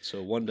lots. But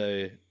so one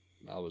day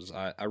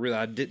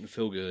I didn't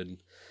feel good.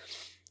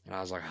 And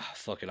I was like,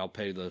 fuck it. I'll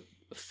pay the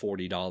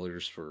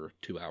 $40 for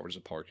 2 hours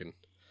of parking.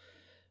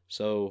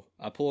 So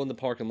I pull in the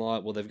parking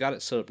lot. Well, they've got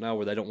it set up now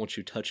where they don't want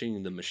you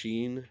touching the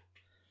machine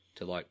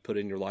to like put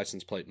in your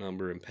license plate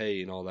number and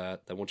pay and all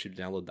that. They want you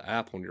to download the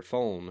app on your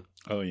phone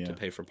to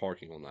pay for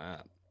parking on the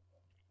app.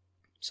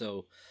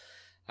 So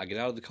I get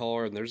out of the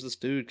car and there's this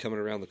dude coming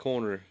around the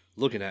corner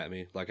looking at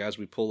me. Like as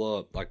we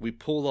pull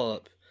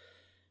up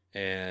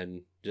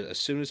and as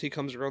soon as he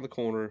comes around the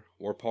corner,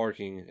 we're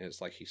parking and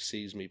it's like he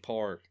sees me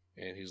park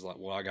and he's like,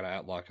 well, I got to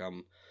act like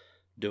I'm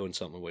doing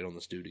something and wait on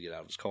this dude to get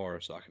out of his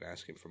car so I can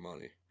ask him for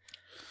money.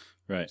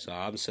 Right. So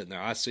I'm sitting there.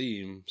 I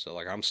see him. So,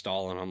 like, I'm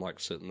stalling. I'm, like,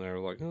 sitting there,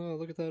 like, oh,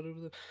 look at that over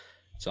there.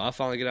 So I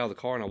finally get out of the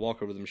car, and I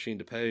walk over to the machine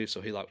to pay. So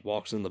he, like,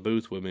 walks in the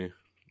booth with me.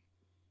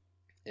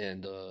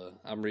 And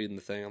I'm reading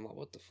the thing. I'm like,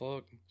 what the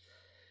fuck? And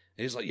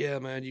he's like, yeah,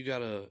 man, you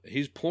gotta...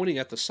 He's pointing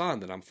at the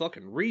sign that I'm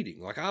fucking reading.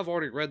 Like, I've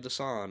already read the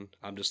sign.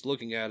 I'm just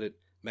looking at it,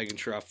 making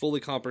sure I fully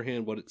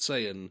comprehend what it's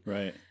saying.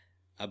 Right.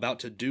 About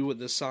to do what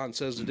this sign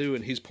says to do.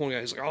 And he's pointing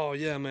at... He's like, oh,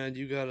 yeah, man,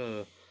 you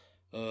gotta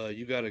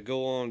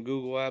go on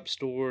Google App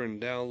Store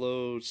and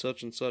download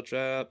such and such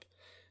app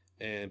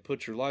and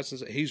put your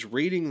license. He's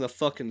reading the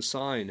fucking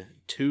sign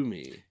to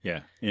me.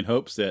 Yeah, in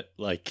hopes that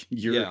like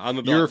you're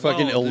I'm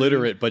fucking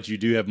illiterate, but you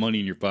do have money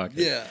in your pocket.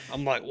 Yeah,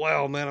 I'm like,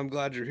 wow, man, I'm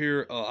glad you're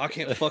here. I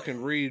can't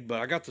fucking read, but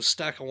I got the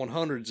stack of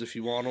 100s if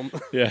you want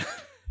them. Yeah.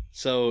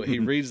 So he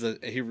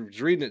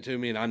he's reading it to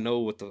me, and I know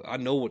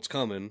what's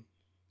coming.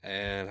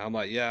 And I'm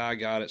like, yeah, I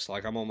got it. So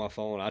like I'm on my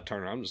phone. I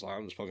turn around. I'm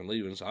just fucking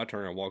leaving. So I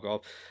turn around and walk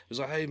off. It's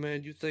like, hey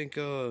man, you think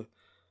you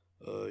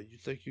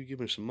give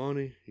me some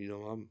money? You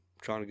know, I'm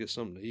trying to get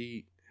something to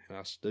eat. And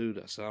I said, dude,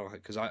 I don't,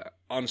 because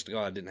honest to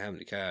God, I didn't have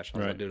any cash. I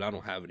was like, dude, I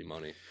don't have any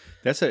money.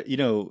 That's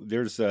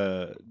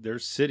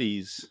there's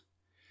cities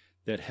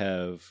that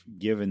have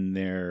given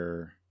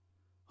their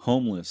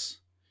homeless,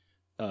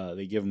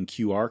 they give them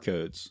QR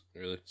codes.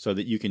 Really? So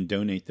that you can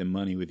donate them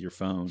money with your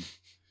phone.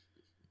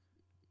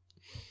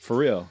 For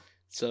real.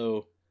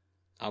 So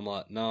I'm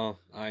like, no,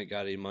 I ain't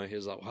got any money.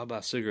 He's like, well, how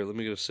about a cigarette? Let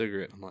me get a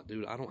cigarette. I'm like,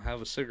 dude, I don't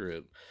have a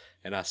cigarette.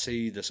 And I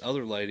see this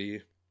other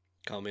lady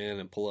come in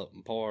and pull up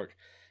and park,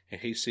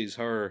 and he sees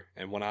her.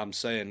 And when I'm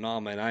saying,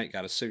 no, man, I ain't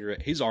got a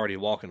cigarette, he's already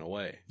walking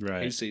away.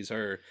 Right. He sees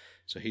her,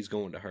 so he's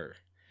going to her.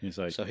 He's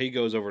like, so he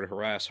goes over to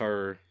harass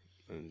her.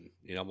 And,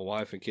 you know, my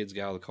wife and kids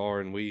get out of the car,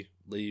 and we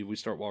leave. We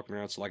start walking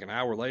around. So like an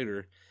hour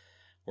later,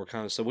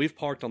 so we've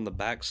parked on the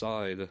back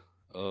side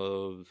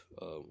of,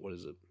 what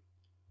is it?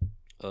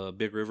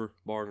 Big River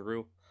Bar and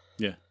Grill.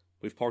 Yeah.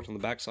 We've parked on the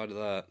back side of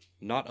that.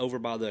 Not over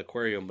by the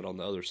aquarium, but on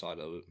the other side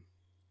of it.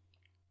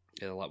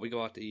 And like we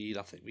go out to eat.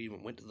 I think we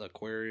even went to the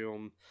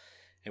aquarium.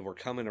 And we're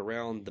coming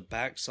around the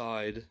back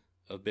side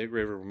of Big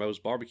River where Moe's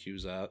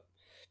Barbecue's at.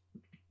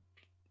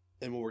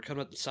 And when we're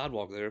coming up the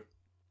sidewalk there,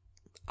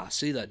 I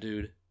see that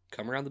dude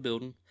come around the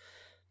building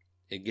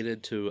and get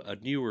into a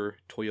newer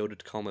Toyota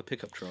Tacoma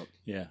pickup truck.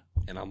 Yeah.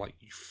 And I'm like,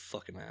 you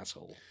fucking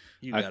asshole.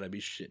 You gotta be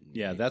shitting me.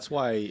 Yeah, that's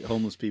why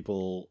homeless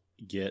people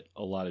get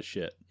a lot of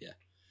shit. Yeah.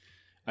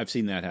 I've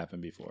seen that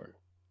happen before.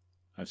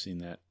 I've seen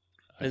that.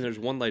 And there's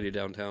one lady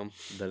downtown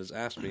that has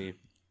asked me,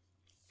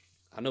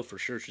 I know for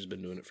sure she's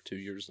been doing it for 2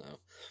 years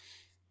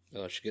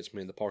now. She gets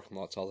me in the parking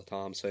lots all the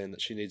time saying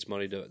that she needs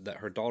money that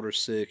her daughter's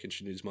sick and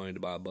she needs money to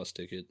buy a bus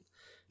ticket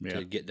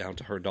to get down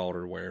to her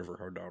daughter wherever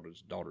her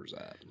daughter's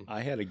at.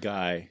 I had a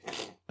guy,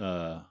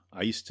 I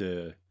used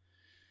to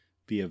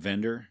be a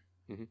vendor,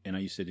 and I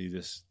used to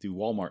do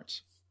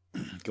Walmarts,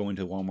 go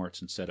into Walmarts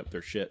and set up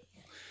their shit.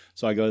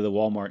 So I go to the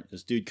Walmart,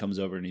 this dude comes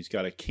over and he's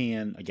got a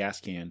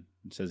gas can,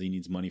 and says he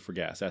needs money for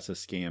gas. That's a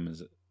scam.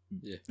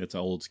 It's an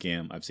old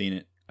scam. I've seen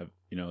it.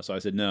 So I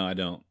said, no, I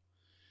don't.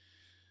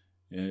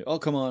 And, oh,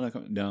 come on.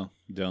 No,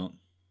 don't.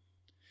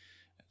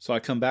 So I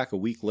come back a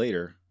week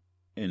later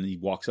and he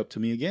walks up to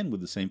me again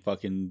with the same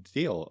fucking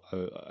deal.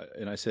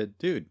 And I said,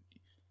 dude,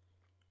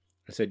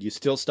 you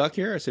still stuck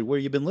here? I said, where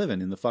you been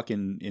living? In the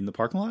parking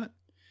lot?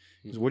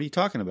 He said, what are you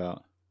talking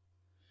about?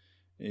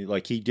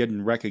 Like he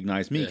didn't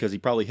recognize me because he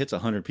probably hits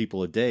 100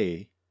 people a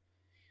day.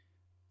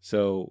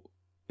 So,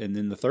 and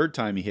then the third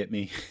time he hit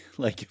me,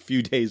 like a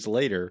few days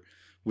later,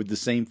 with the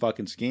same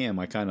fucking scam,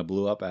 I kind of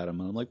blew up at him.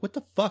 And I'm like, what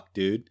the fuck,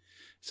 dude?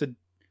 I said,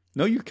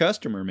 know your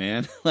customer,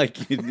 man. Like,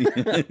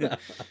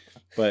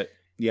 but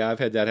yeah, I've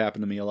had that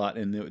happen to me a lot.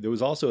 And there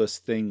was also a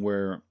thing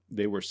where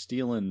they were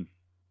stealing,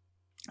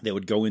 they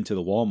would go into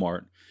the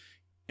Walmart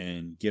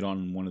and get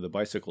on one of the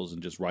bicycles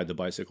and just ride the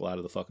bicycle out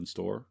of the fucking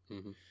store.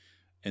 Mm-hmm.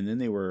 And then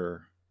they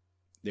were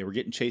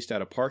getting chased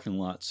out of parking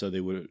lots, so they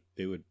would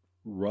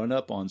run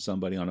up on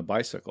somebody on a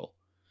bicycle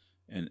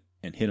and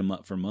hit them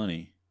up for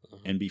money.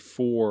 Uh-huh. And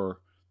before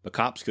the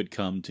cops could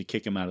come to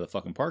kick them out of the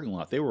fucking parking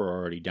lot, they were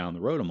already down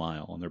the road a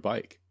mile on their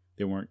bike.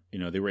 They weren't,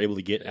 they were able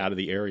to get out of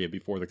the area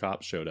before the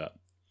cops showed up.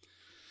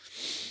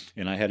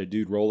 And I had a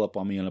dude roll up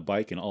on me on a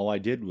bike, and all I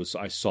did was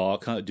I saw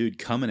a dude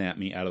coming at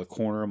me out of the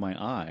corner of my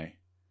eye,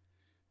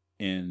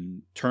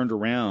 and turned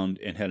around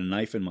and had a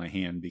knife in my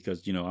hand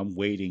because, I'm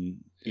waiting.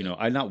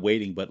 I'm not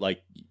waiting, but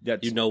like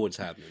that's what's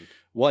happening.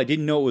 Well, I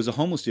didn't know it was a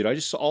homeless dude.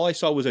 All I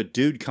saw was a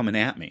dude coming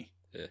at me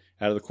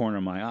out of the corner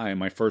of my eye. And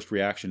my first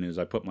reaction is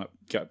I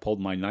pulled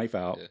my knife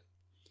out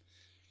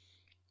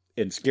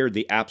and scared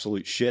the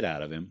absolute shit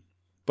out of him.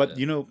 But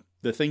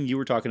the thing you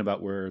were talking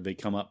about where they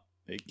come up,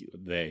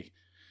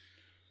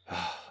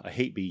 I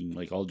hate being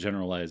like all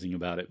generalizing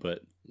about it,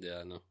 but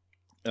yeah, I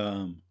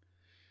know.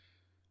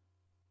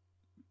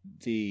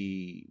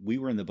 We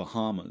were in the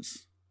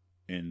Bahamas,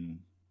 and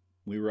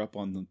we were up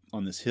on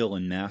this hill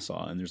in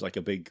Nassau, and there's like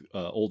a big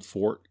old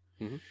fort,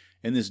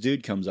 and this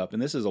dude comes up,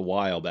 and this is a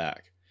while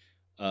back.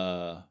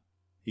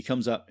 He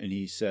comes up and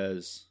he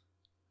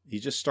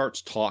just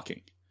starts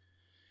talking,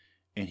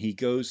 and he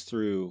goes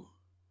through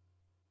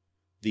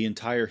the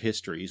entire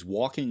history. He's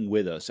walking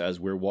with us as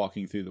we're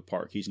walking through the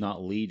park. He's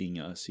not leading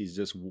us. He's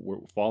just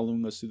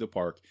following us through the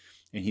park,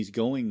 and he's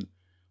going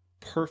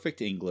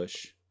perfect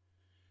English.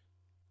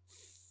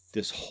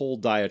 This whole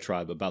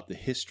diatribe about the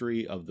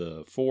history of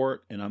the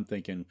fort, and I'm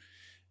thinking,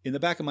 in the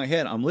back of my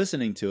head, I'm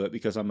listening to it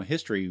because I'm a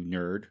history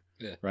nerd,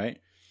 right?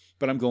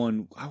 But I'm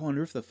going, I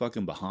wonder if the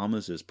fucking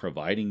Bahamas is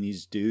providing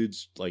these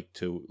dudes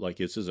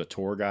this is a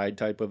tour guide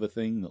type of a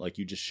thing, that like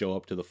you just show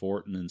up to the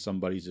fort and then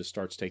somebody just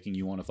starts taking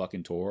you on a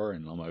fucking tour,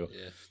 and I'm like,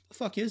 the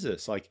fuck is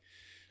this? Like,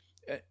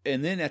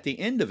 and then at the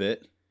end of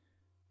it,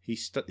 he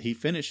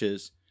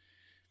finishes,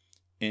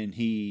 and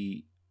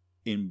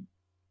in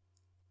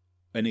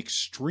an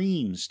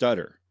extreme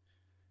stutter,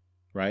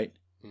 right?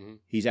 Mm-hmm.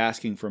 He's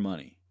asking for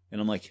money, and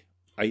I'm like,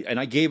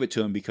 I gave it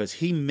to him because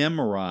he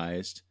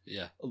memorized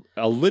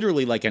a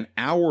literally like an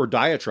hour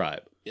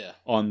diatribe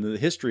on the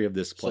history of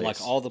this place. So like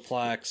all the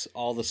plaques,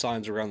 all the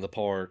signs around the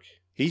park.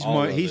 He's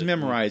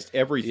memorized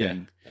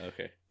everything. Yeah.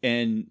 Okay.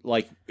 And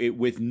like it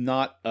with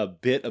not a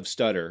bit of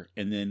stutter.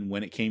 And then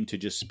when it came to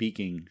just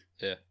speaking,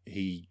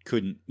 he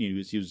couldn't. He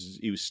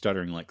was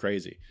stuttering like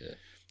crazy. Yeah.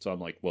 So I'm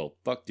like, well,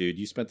 fuck, dude,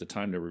 you spent the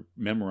time to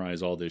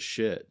memorize all this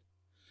shit.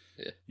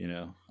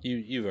 Yeah.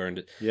 You've earned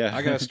it. Yeah.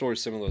 I got a story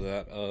similar to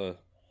that.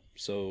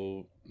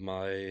 So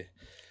my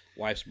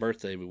wife's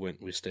birthday,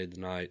 we stayed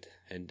the night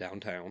in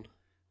downtown.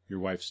 Your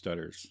wife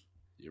stutters.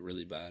 You're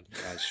really bad.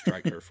 I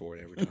strike her for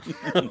it every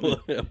time.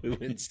 We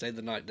went and stayed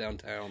the night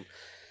downtown,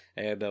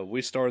 and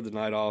we started the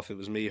night off. It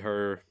was me,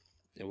 her,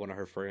 and one of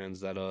her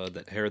friends. That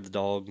Hair of the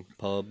Dog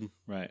pub.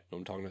 Right.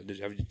 I'm talking about.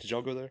 Did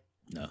y'all go there?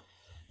 No.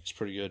 It's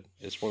pretty good.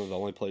 It's one of the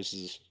only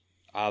places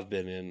I've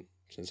been in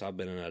since I've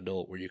been an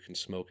adult where you can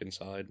smoke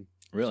inside.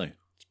 Really?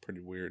 It's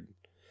pretty weird.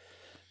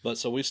 But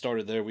so we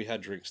started there. We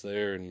had drinks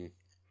there, and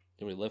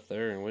then we left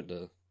there and went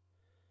to.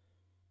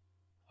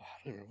 I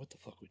don't remember what the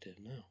fuck we did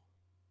now.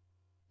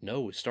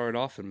 We started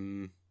off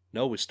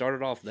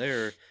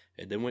there,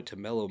 and then went to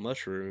Mellow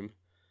Mushroom,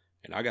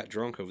 and I got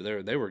drunk over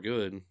there. They were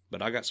good,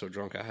 but I got so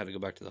drunk I had to go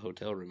back to the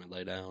hotel room and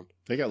lay down.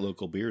 They got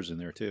local beers in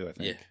there too, I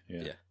think.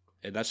 Yeah.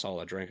 And that's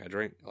all I drank. I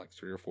drank like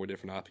 3 or 4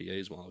 different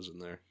IPAs while I was in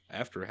there.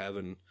 After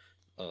having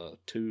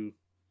 2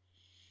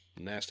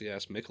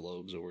 nasty-ass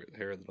Michelobes over at the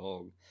Hair of the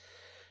Dog.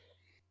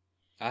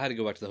 I had to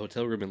go back to the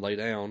hotel room and lay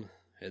down,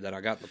 and then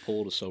I got in the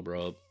pool to sober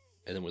up,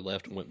 and then we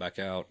left and went back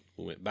out.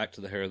 We went back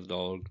to the Hair of the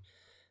Dog,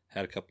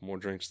 had a couple more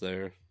drinks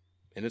there,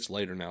 and it's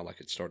later now, like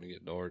it's starting to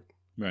get dark.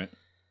 Right.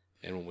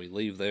 And when we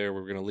leave there,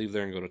 we're going to leave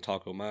there and go to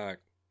Taco Mac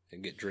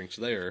and get drinks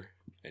there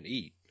and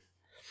eat.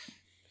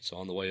 So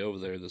on the way over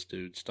there, this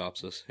dude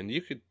stops us, and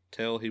you could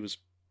tell he was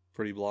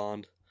pretty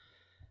blonde.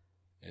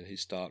 And he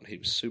stopped, and he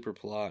was super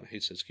polite. He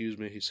said, "Excuse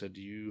me." He said,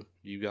 "Do you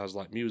guys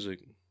like music?"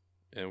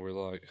 And we're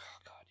like, "Oh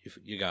God,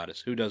 you got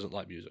us. Who doesn't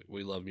like music?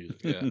 We love music."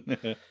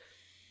 Yeah.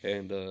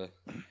 And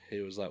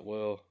he was like,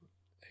 "Well,"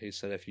 he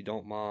said, "if you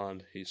don't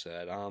mind," he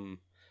said, I'm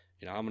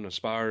an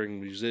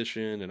aspiring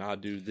musician, and I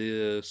do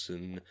this,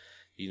 and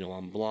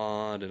I'm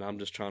blonde, and I'm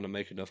just trying to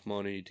make enough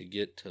money to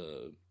get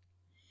to."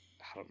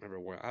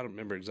 I don't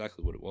remember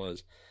exactly what it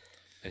was.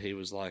 And he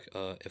was like,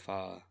 if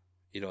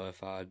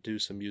I do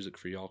some music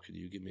for y'all, could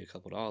you give me a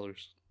couple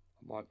dollars?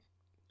 I'm like,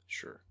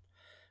 sure.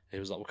 And he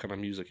was like, what kind of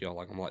music y'all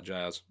like? I'm like,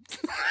 jazz.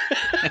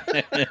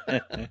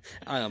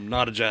 I am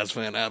not a jazz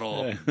fan at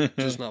all.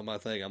 Just not my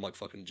thing. I'm like,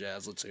 fucking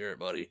jazz. Let's hear it,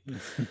 buddy.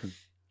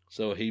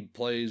 So he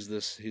plays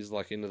this. He's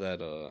like into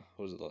that,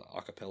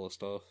 acapella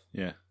stuff.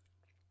 Yeah.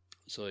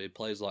 So he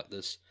plays like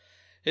this.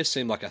 It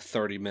seemed like a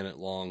 30-minute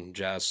long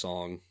jazz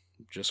song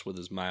just with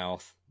his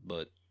mouth,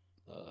 but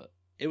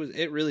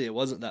it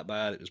wasn't that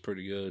bad. It was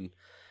pretty good.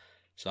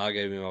 So I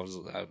gave him.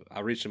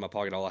 I reached in my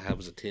pocket. All I had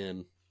was a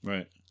 10.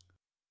 Right.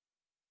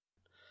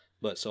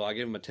 But so I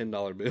gave him a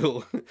 $10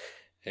 bill,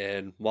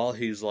 and while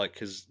he's like,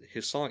 because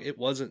his song, it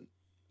was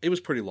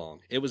pretty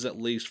long. It was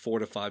at least 4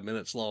 to 5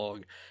 minutes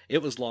long.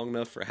 It was long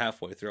enough for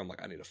halfway through. I'm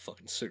like, I need a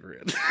fucking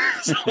cigarette.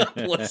 So I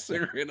pull a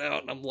cigarette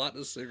out, and I'm lighting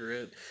a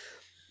cigarette.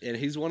 And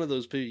he's one of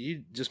those people,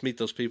 you just meet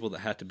those people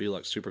that have to be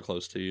like super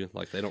close to you.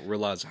 Like they don't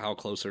realize how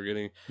close they're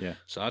getting. Yeah.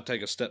 So I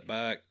take a step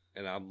back,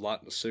 and I'm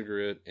lighting a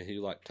cigarette, and he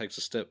like takes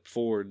a step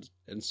forward,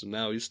 and so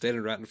now he's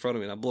standing right in front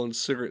of me, and I'm blowing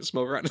cigarette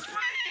smoke right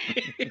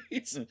in his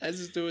face as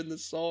he's doing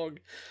this song.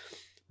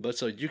 But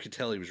so you could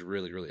tell he was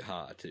really, really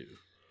high too.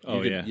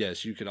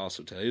 Yes, you could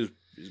also tell he was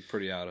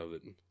pretty out of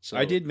it. So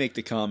I did make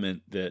the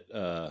comment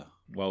that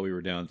while we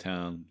were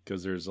downtown,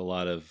 because there's a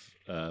lot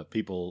of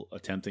people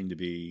attempting to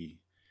be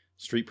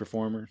street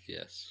performers.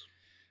 Yes,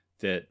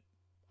 that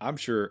I'm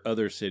sure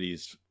other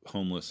cities'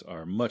 homeless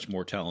are much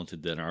more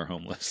talented than our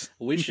homeless.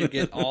 We should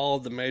get all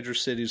the major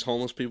cities'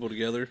 homeless people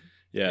together,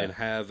 and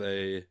have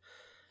a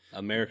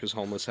America's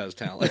Homeless Has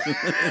Talent.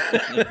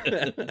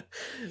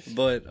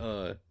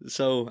 But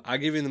so I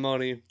give him the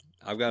money.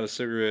 I've got a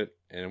cigarette,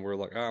 and we're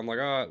like, I'm like,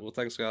 all right, well,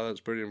 thanks, guy.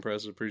 That's pretty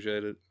impressive.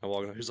 Appreciate it. I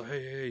walk in. He's like,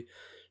 hey.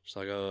 She's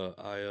like,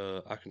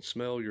 I can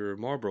smell your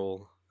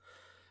Marlboro.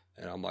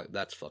 And I'm like,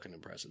 that's fucking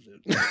impressive,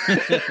 dude.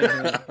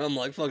 I'm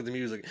like, fuck the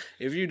music.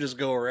 If you just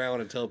go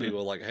around and tell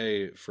people, like,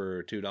 hey,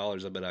 for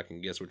 $2, I bet I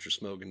can guess what you're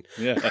smoking.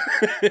 Yeah.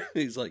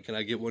 He's like, can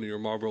I get one of your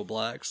Marlboro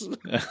Blacks?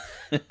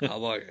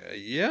 I'm like,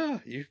 yeah,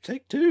 you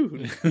take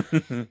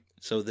 2.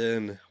 So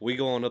then we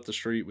go on up the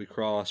street, we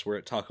cross, we're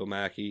at Taco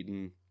Mac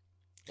eating.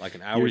 Like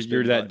an hour.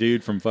 You're that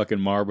dude from fucking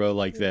Marlboro,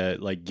 like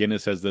that. Like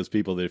Guinness has those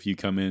people that if you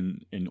come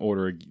in and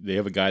order, they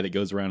have a guy that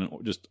goes around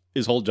and just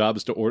his whole job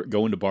is to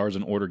go into bars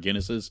and order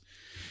Guinnesses,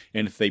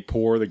 and if they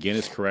pour the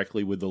Guinness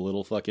correctly with the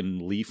little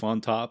fucking leaf on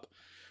top,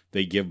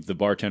 they give the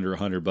bartender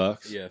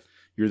 $100. Yeah,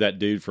 you're that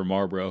dude from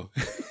Marlboro.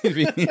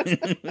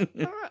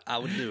 I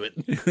would do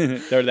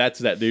it. That's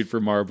that dude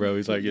from Marlboro.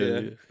 He's like,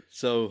 yeah.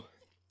 So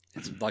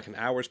it's like an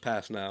hour's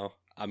past now.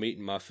 I'm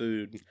eating my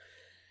food.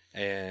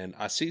 And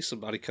I see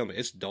somebody coming.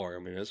 It's dark. I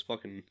mean,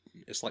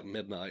 it's like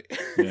midnight.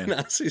 Yeah. And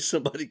I see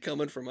somebody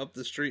coming from up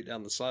the street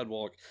down the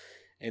sidewalk.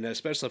 And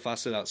especially if I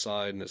sit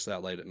outside and it's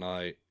that late at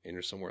night and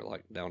you're somewhere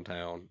like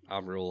downtown,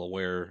 I'm real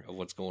aware of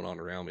what's going on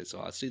around me. So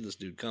I see this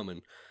dude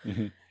coming.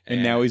 Mm-hmm.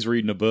 And now he's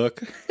reading a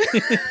book.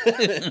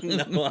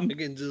 No, I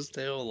can just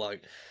tell,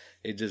 like,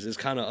 it's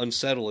kind of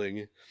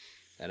unsettling.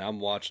 And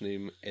I'm watching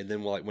him. And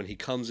then like when he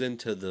comes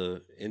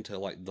into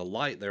like the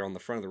light there on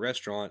the front of the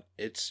restaurant,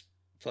 it's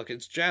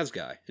jazz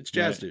guy. It's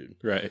jazz dude.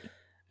 Right.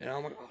 And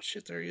I'm like, oh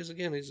shit, there he is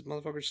again. He's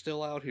motherfucker's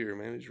still out here,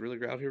 man. He's really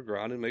out here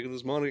grinding, making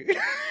this money.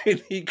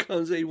 And he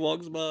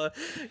walks by.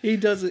 He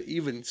doesn't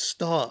even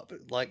stop.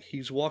 Like,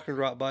 he's walking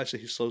right by, so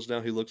he slows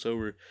down. He looks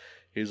over.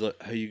 He's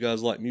like, hey, you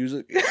guys like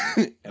music?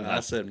 And I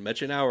said, met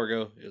you an hour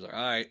ago. He's like,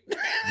 all right.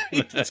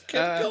 He just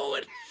kept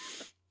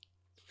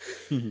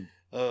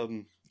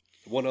going.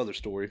 One other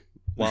story.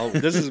 Well,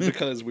 this is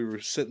because we were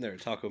sitting there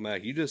at Taco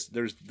Mac.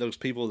 There's those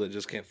people that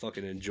just can't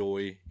fucking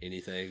enjoy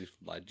anything.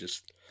 Like,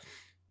 just,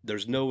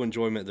 there's no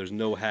enjoyment. There's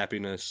no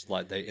happiness.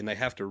 Like, they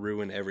have to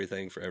ruin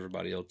everything for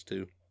everybody else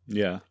too.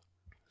 Yeah.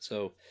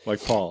 So.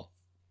 Like Paul.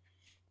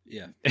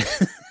 Yeah.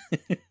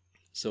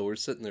 So we're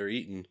sitting there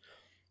eating,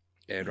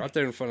 and right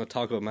there in front of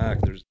Taco Mac,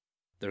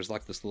 there's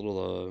like this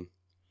little,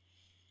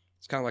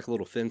 it's kind of like a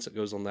little fence that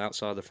goes on the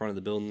outside of the front of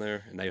the building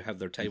there, and they have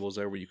their tables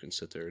there where you can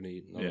sit there and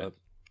eat. And all that.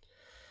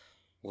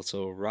 Well,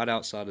 so right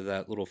outside of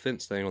that little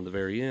fence thing on the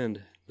very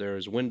end,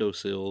 there's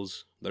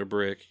windowsills. They're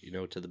brick,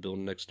 to the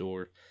building next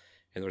door.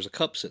 And there's a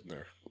cup sitting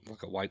there,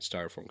 like a white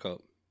styrofoam cup.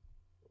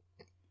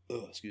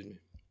 Oh, excuse me.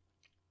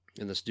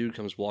 And this dude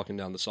comes walking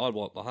down the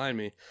sidewalk behind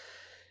me,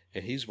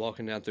 and he's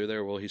walking down through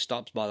there. Well, he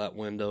stops by that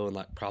window and,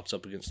 like, props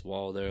up against the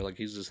wall there, like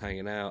he's just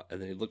hanging out.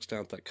 And then he looks down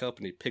at that cup,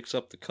 and he picks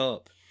up the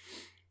cup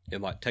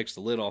and, like, takes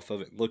the lid off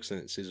of it and looks in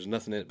it and sees there's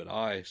nothing in it but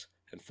ice.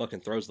 And fucking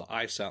throws the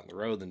ice out in the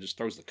road, then just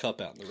throws the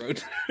cup out in the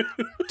road.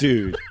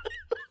 Dude,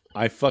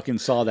 I fucking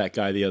saw that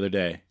guy the other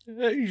day.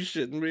 You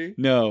shitting me?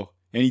 No,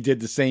 and he did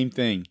the same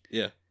thing.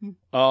 Yeah.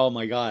 Oh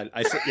my god!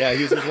 He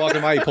was just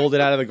walking by. He pulled it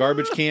out of the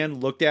garbage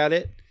can, looked at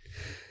it,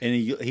 and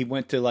he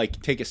went to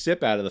like take a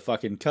sip out of the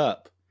fucking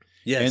cup.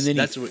 Yes, and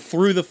then he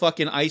threw the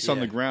fucking ice on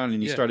the ground,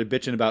 and he started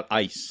bitching about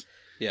ice.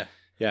 Yeah.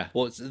 Yeah.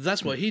 Well,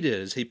 that's what he did,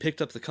 is he picked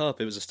up the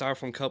cup. It was a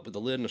styrofoam cup with the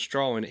lid and a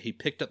straw in it. He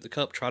picked up the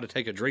cup, tried to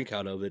take a drink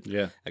out of it.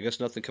 Yeah. I guess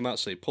nothing come out,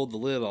 so he pulled the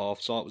lid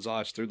off, saw it was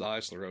ice, threw the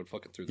ice in the road,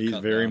 fucking threw the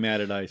cup He's very down,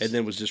 mad at ice. and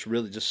then was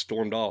just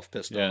stormed off,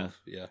 pissed off.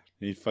 Yeah.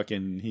 He's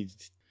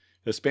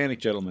Hispanic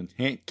gentleman.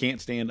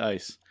 Can't stand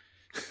ice.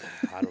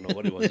 I don't know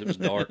what it was. It was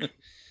dark.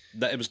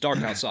 It was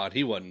dark outside.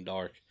 He wasn't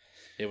dark.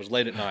 It was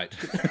late at night.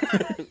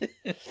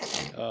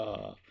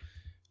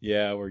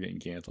 Yeah, we're getting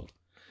canceled.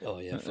 Oh,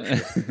 yeah, for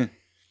sure.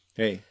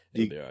 Hey,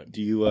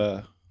 do you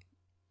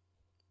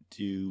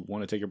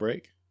want to take a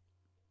break?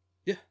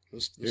 Yeah,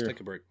 let's take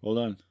a break. Hold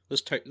on.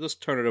 Let's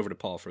turn it over to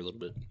Paul for a little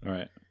bit. All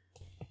right.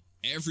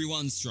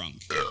 Everyone's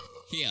drunk.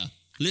 Here,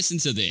 listen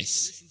to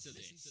this.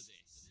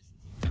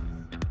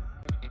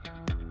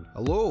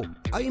 Hello,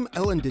 I'm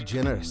Ellen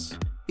DeGeneres.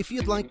 If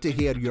you'd like to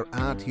hear your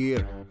ad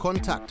here,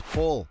 contact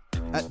Paul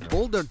at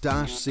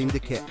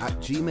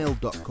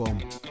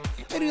boulder-syndicate@gmail.com.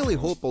 I really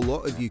hope a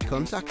lot of you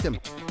contact him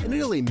and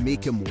really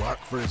make him work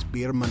for his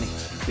beer money.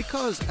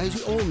 Because, as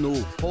you all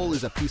know, Paul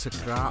is a piece of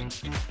crap.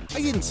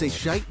 I didn't say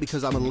shite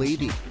because I'm a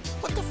lady.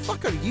 What the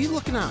fuck are you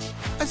looking at?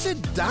 I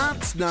said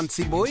dance,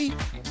 Nancy boy.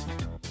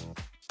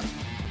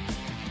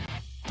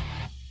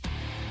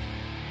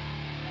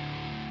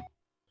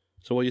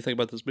 So what do you think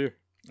about this beer?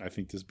 I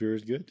think this beer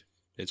is good.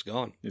 It's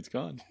gone. It's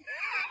gone.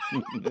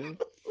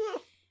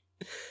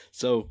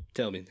 So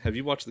tell me, have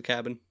you watched The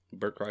Cabin,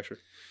 Bert Kreischer?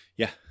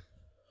 Yeah.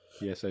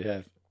 Yes, I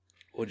have.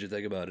 What'd you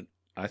think about it?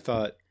 I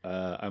thought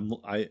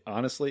I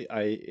honestly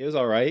it was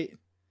all right,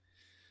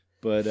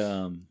 but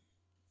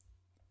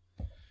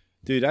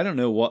dude, I don't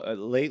know what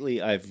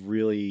lately. I've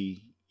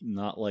really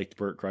not liked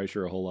Bert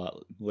Kreischer a whole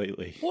lot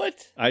lately.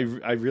 What? I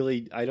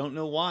really don't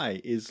know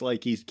why. It's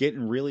like he's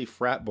getting really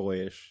frat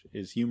boyish.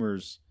 His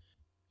humor's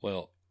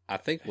Well, I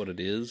think what it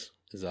is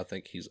I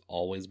think he's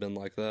always been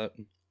like that.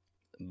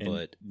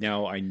 But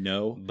now I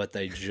know. But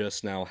they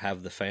just now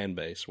have the fan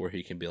base where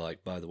he can be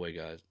like, by the way,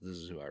 guys, this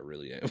is who I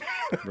really am.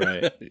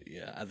 Right.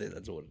 Yeah, I think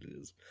that's what it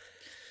is.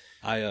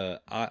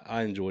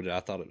 I enjoyed it. I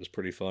thought it was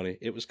pretty funny.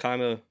 It was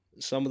kind of,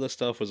 some of the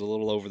stuff was a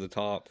little over the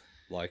top,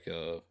 like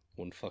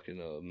when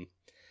fucking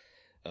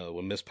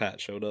when Miss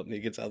Pat showed up and he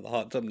gets out of the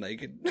hot tub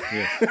naked.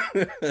 Yeah.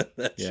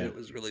 That shit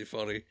was really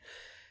funny.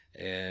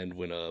 And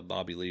when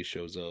Bobby Lee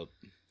shows up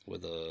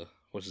with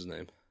what's his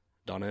name?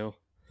 Donnell?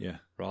 Yeah.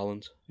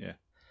 Rollins? Yeah.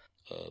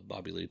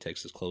 Bobby Lee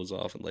takes his clothes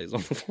off and lays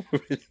on the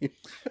floor with him.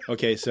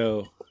 Okay,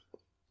 so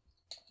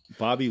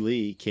Bobby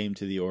Lee came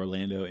to the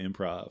Orlando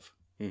Improv,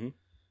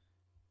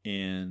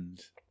 and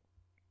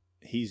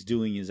he's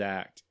doing his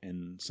act,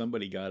 and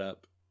somebody got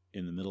up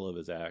in the middle of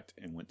his act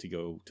and went to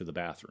go to the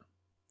bathroom.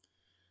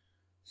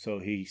 So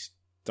he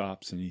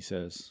stops and he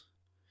says,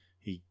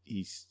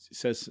 he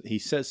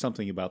says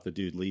something about the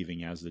dude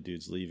leaving as the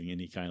dude's leaving,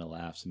 and he kind of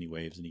laughs and he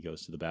waves and he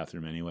goes to the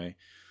bathroom anyway.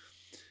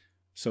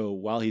 So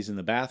while he's in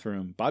the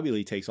bathroom, Bobby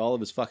Lee takes all of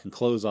his fucking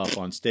clothes off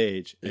on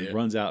stage and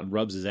runs out and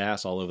rubs his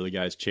ass all over the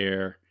guy's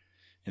chair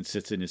and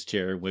sits in his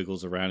chair,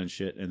 wiggles around and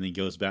shit, and then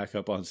goes back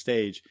up on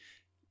stage,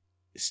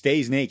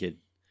 stays naked.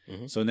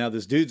 So now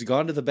this dude's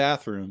gone to the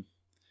bathroom,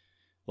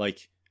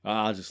 like,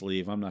 I'll just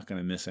leave. I'm not going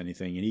to miss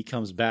anything. And he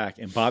comes back,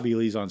 and Bobby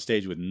Lee's on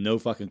stage with no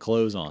fucking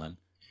clothes on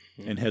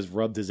and has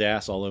rubbed his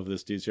ass all over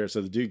this dude's chair.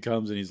 So the dude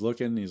comes and he's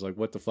looking, and he's like,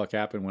 what the fuck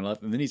happened? Went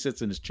up. And then he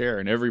sits in his chair,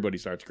 and everybody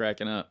starts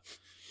cracking up.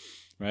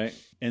 Right?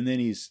 And then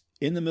he's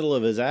in the middle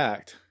of his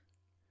act,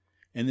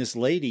 and this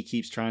lady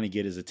keeps trying to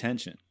get his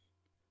attention.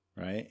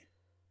 Right?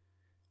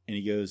 And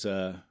he goes,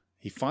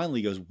 he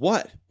finally goes,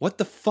 what? What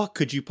the fuck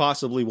could you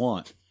possibly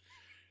want?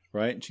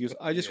 Right? And she goes,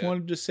 I just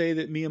wanted to say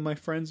that me and my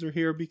friends are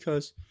here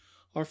because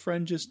our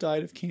friend just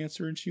died of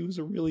cancer and she was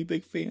a really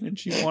big fan and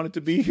she wanted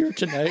to be here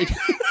tonight.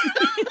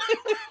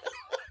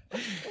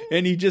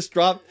 And he just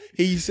dropped,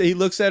 he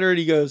looks at her and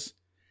he goes,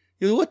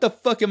 what the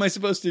fuck am I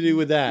supposed to do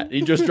with that? And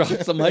he just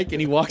drops the mic and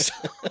he walks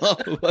off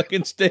the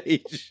fucking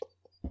stage.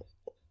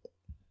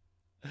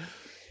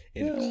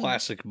 In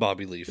classic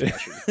Bobby Lee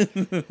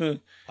fashion.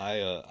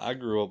 I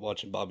grew up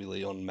watching Bobby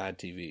Lee on Mad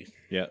TV.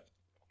 Yeah.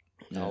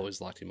 I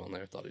always liked him on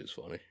there. I thought he was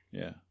funny.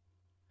 Yeah.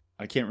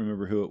 I can't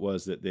remember who it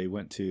was that they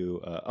went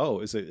to.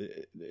 It's a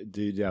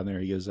dude down there.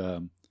 He goes,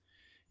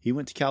 he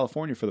went to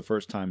California for the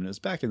first time, and it was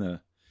back in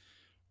the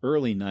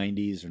early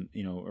 90s,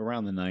 or,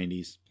 around the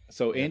 90s.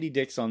 So Andy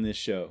Dick's on this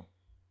show,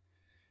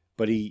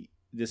 but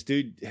this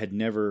dude had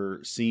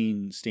never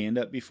seen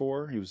stand-up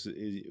before.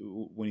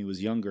 When he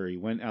was younger, he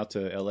went out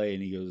to L.A.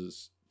 and he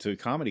goes to a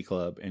comedy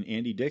club, and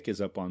Andy Dick is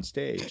up on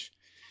stage.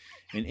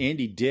 And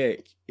Andy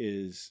Dick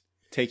is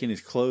taking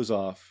his clothes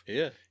off,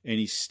 and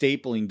he's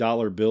stapling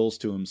dollar bills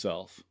to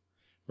himself,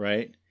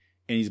 right?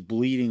 And he's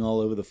bleeding all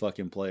over the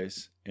fucking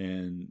place.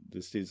 And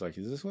this dude's like,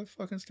 is this what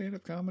fucking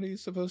stand-up comedy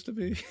is supposed to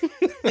be?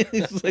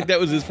 It's like, that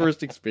was his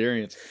first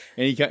experience.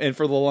 And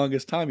for the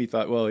longest time, he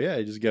thought, well, yeah,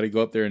 you just got to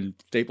go up there and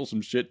staple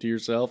some shit to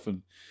yourself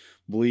and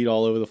bleed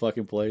all over the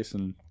fucking place.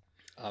 And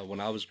when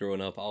I was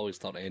growing up, I always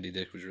thought Andy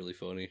Dick was really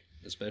funny,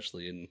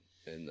 especially in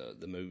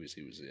the movies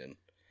he was in.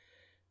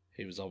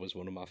 He was always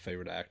one of my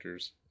favorite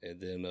actors. And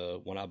then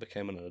when I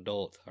became an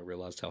adult, I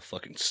realized how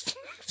fucking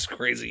it's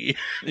crazy.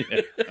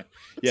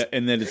 Yeah,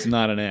 and then it's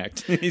not an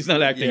act. He's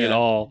not acting at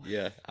all.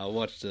 Yeah, I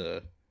watched,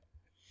 I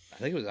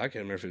think it was, I can't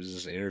remember if it was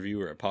just an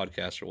interview or a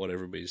podcast or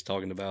whatever, but he's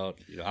talking about,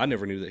 I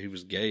never knew that he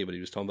was gay, but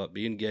he was talking about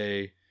being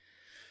gay,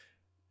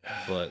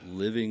 but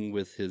living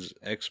with his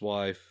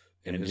ex-wife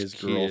and his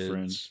kids,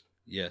 girlfriend.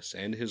 Yes,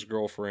 and his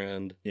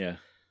girlfriend. Yeah.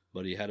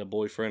 But he had a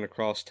boyfriend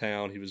across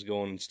town he was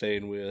going and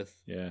staying with.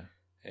 Yeah.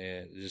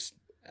 And just,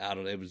 I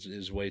don't know, it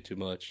was way too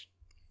much.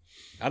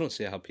 I don't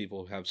see how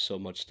people have so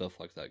much stuff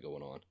like that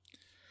going on.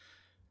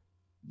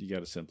 You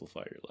got to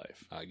simplify your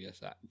life. I guess.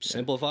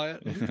 Simplify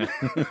it?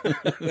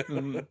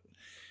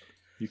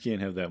 You can't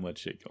have that much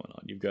shit going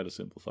on. You've got to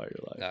simplify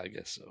your life. I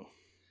guess so.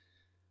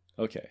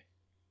 Okay.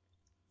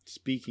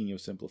 Speaking of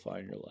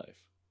simplifying your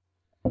life.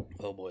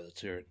 Oh boy, let's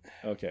hear it.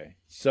 Okay.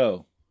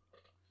 So,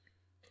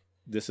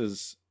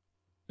 there's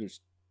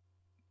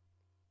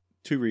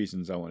 2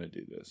 reasons I want to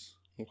do this.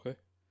 Okay.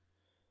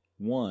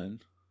 One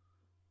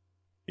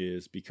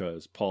is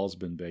because Paul's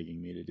been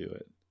begging me to do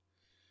it.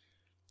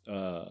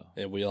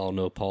 And we all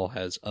know Paul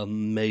has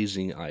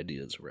amazing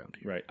ideas around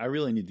here. Right. I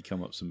really need to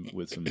come up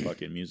with some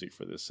fucking music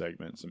for this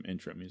segment, some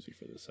intro music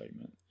for this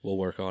segment. We'll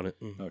work on it.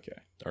 Okay.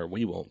 Or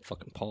we won't.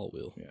 Fucking Paul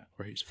will. Yeah.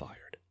 Or he's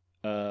fired.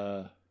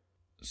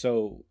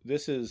 So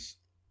this is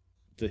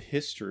the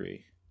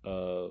history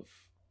of,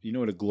 you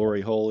know what a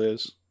glory hole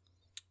is?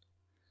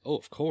 Oh,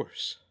 of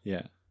course.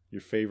 Yeah.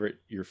 Your favorite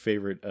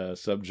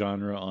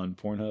subgenre on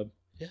Pornhub?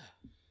 Yeah.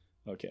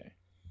 Okay.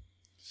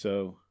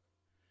 So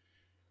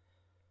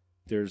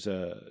there's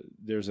a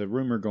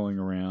rumor going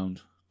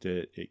around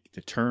that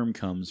the term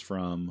comes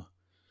from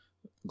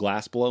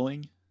glass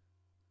blowing.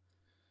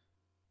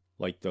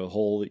 Like the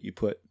hole that you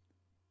put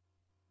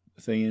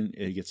the thing in,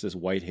 it gets this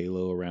white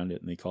halo around it,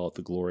 and they call it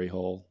the glory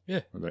hole.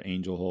 Yeah. Or the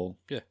angel hole.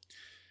 Yeah.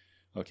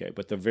 Okay,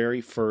 but the very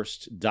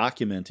first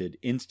documented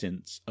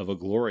instance of a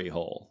glory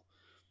hole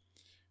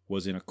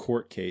was in a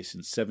court case in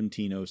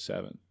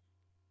 1707.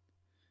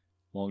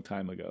 Long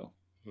time ago.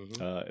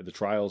 Mm-hmm. The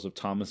trials of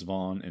Thomas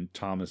Vaughan and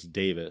Thomas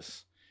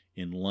Davis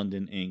in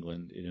London,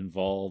 England. It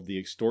involved the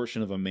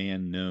extortion of a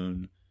man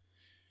known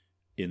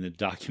in the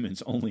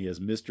documents only as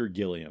Mr.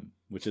 Gilliam,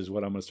 which is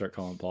what I'm going to start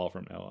calling Paul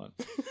from now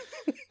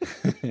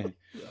on.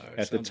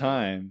 At the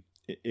time,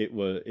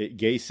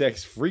 gay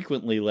sex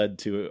frequently led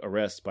to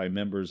arrests by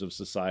members of the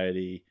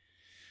Society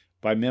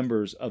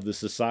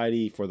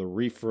for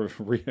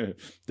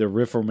the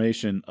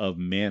Reformation of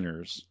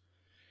Manners.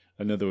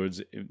 In other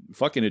words,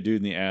 fucking a dude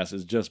in the ass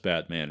is just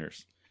bad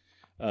manners.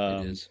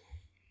 It is.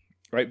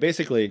 Right.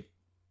 Basically,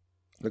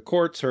 the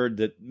courts heard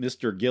that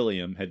Mr.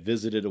 Gilliam had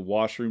visited a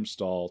washroom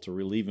stall to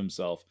relieve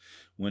himself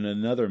when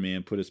another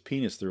man put his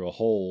penis through a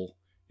hole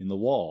in the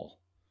wall.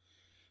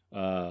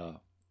 And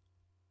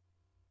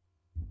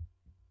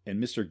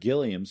Mr.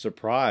 Gilliam,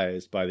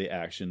 surprised by the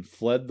action,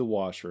 fled the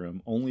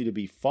washroom, only to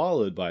be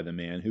followed by the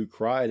man who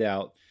cried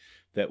out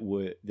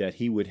that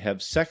he would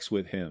have sex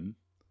with him.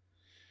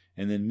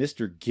 And then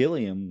Mr.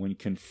 Gilliam, when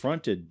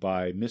confronted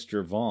by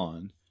Mr.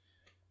 Vaughan,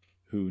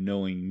 who,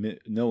 knowing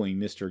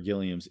Mr.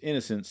 Gilliam's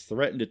innocence,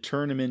 threatened to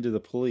turn him into the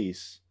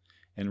police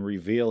and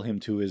reveal him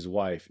to his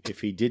wife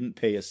if he didn't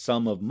pay a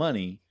sum of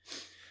money.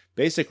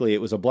 Basically,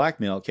 it was a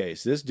blackmail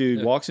case. This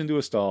dude walks into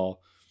a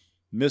stall.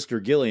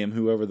 Mr. Gilliam,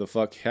 whoever the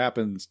fuck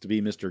happens to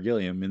be Mr.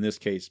 Gilliam, in this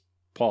case,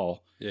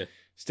 Paul,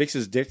 sticks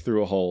his dick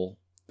through a hole.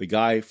 The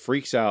guy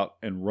freaks out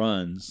and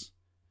runs,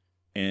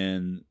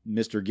 and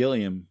Mr.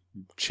 Gilliam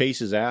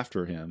chases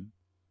after him.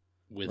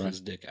 With his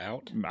dick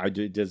out?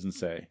 It doesn't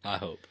say. I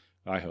hope.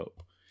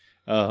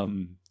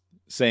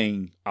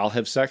 Saying, I'll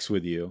have sex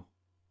with you,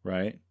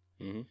 right?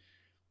 Mm-hmm.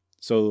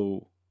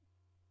 So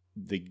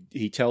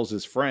he tells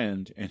his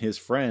friend, and his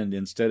friend,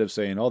 instead of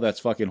saying, oh, that's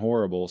fucking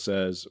horrible,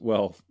 says,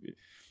 well,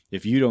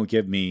 if you don't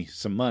give me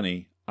some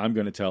money, I'm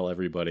going to tell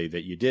everybody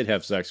that you did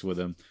have sex with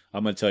him.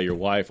 I'm going to tell your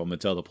wife. I'm going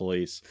to tell the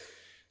police.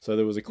 So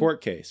there was a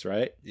court case,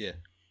 right? Yeah.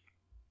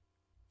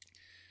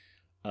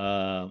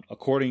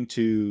 According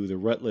to the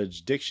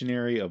Rutledge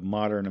Dictionary of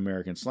Modern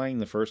American Slang,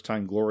 the first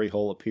time glory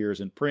hole appears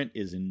in print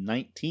is in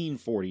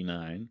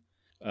 1949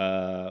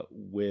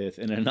 with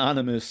an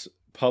anonymous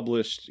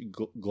published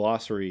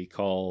glossary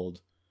called,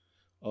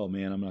 oh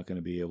man, I'm not going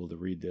to be able to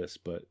read this,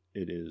 but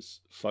it is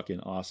fucking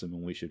awesome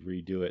and we should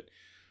redo it.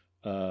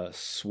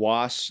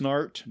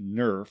 Swasnart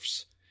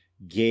Nerf's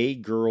Gay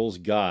Girl's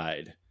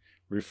Guide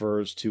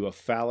refers to a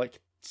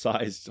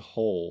phallic-sized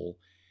hole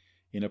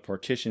in a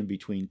partition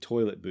between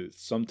toilet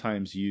booths,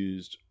 sometimes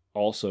used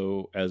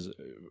also as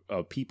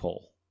a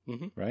peephole,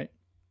 right?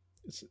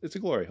 It's a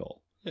glory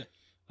hole. Yeah.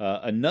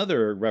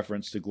 Another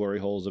reference to glory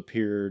holes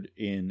appeared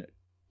in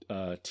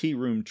Tea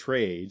Room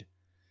Trade,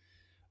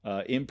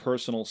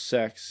 Impersonal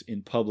Sex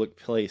in Public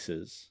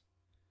Places.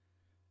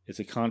 It's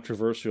a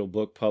controversial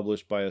book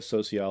published by a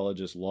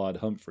sociologist, Laud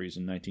Humphreys,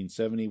 in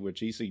 1970, which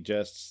he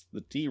suggests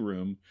the tea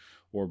room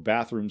or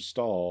bathroom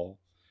stall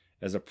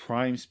as a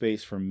prime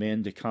space for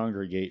men to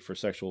congregate for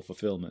sexual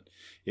fulfillment.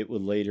 It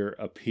would later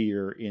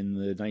appear in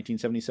the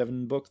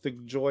 1977 book, The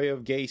Joy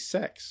of Gay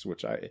Sex,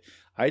 which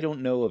I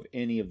don't know of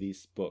any of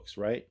these books,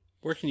 right?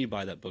 Where can you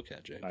buy that book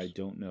at, James? I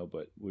don't know,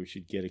 but we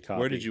should get a copy.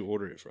 Where did you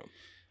order it from?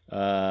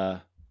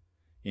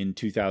 In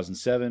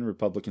 2007,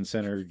 Republican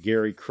Senator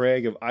Gary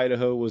Craig of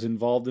Idaho was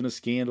involved in a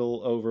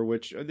scandal over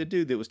which the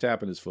dude that was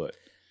tapping his foot.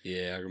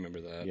 Yeah, I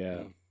remember that.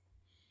 Yeah.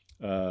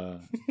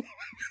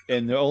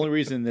 And the only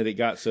reason that it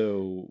got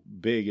so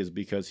big is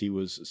because he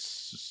was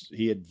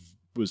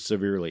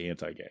severely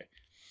anti-gay,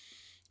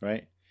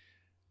 right?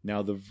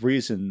 Now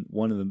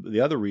one of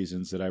the other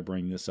reasons that I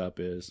bring this up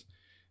is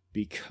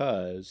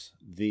because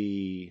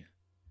the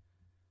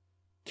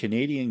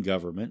Canadian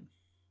government,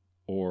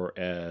 or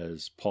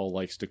as Paul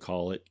likes to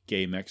call it,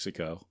 Gay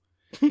Mexico.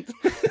 It's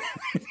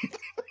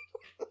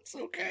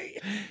okay.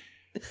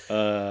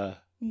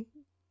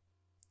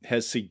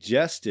 Has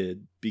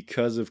suggested,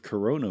 because of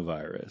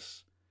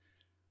coronavirus,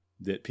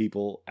 that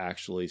people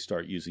actually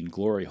start using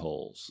glory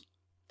holes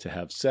to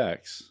have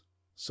sex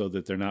so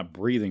that they're not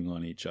breathing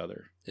on each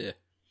other. Yeah,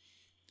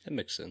 that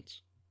makes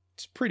sense.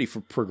 It's pretty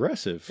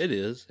progressive. It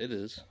is.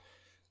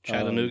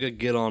 Chattanooga,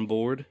 get on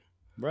board.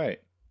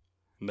 Right.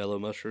 Mellow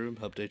Mushroom,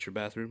 update your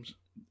bathrooms.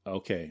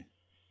 Okay.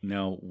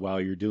 Now, while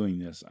you're doing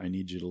this, I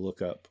need you to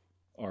look up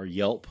our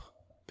Yelp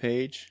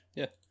page.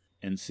 Yeah.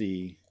 And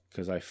see,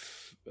 because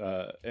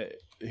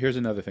here's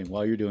another thing.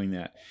 While you're doing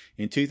that,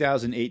 in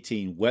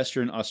 2018,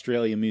 Western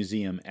Australia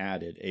Museum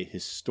added a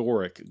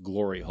historic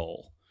glory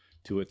hole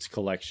to its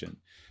collection.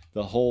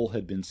 The hole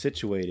had been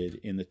situated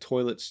in the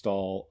toilet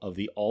stall of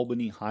the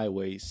Albany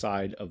Highway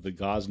side of the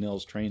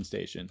Gosnells train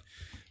station,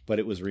 but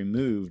it was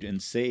removed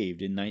and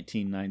saved in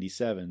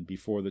 1997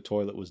 before the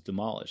toilet was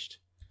demolished.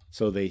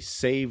 So they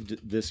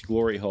saved this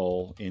glory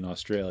hole in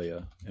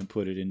Australia and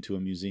put it into a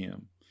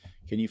museum.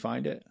 Can you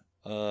find it?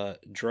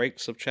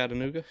 Drake's of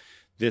Chattanooga?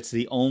 That's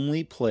the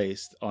only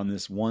place on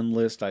this one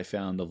list I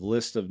found, of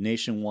list of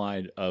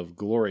nationwide of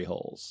glory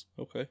holes.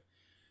 Okay.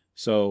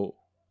 So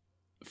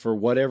for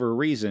whatever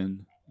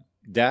reason,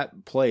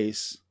 that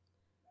place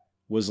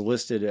was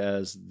listed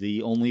as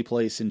the only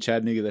place in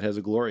Chattanooga that has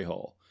a glory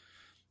hole.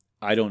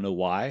 I don't know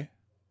why.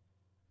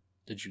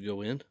 Did you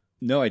go in?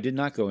 No, I did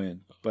not go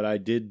in, but I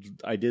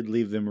did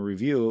leave them a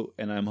review,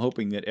 and I'm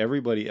hoping that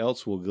everybody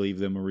else will leave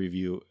them a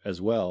review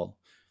as well,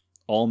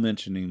 all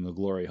mentioning the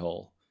glory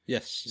hole.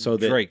 Yes. So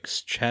that,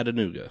 Drake's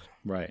Chattanooga.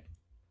 Right.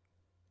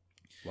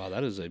 Wow,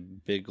 that is a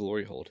big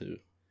glory hole too.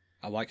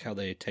 I like how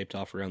they taped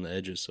off around the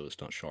edges so it's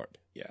not sharp.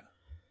 Yeah.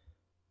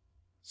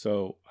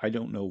 So I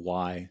don't know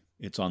why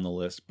it's on the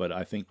list, but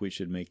I think we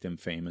should make them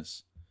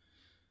famous,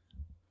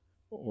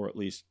 or at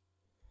least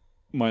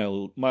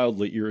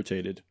mildly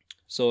irritated.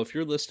 So if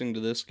you're listening to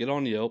this, get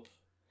on Yelp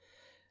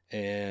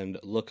and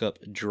look up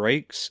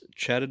Drake's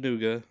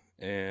Chattanooga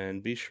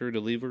and be sure to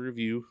leave a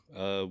review.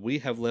 We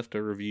have left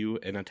a review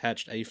and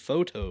attached a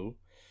photo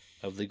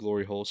of the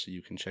glory hole so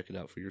you can check it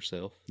out for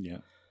yourself. Yeah.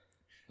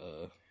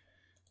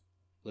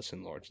 Let's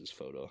enlarge this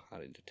photo. I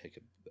need to take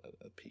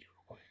a peek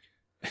real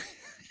quick.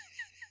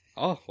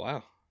 Oh,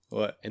 wow.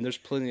 What? And there's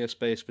plenty of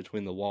space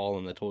between the wall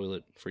and the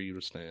toilet for you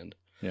to stand.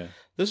 Yeah.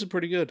 This is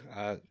pretty good.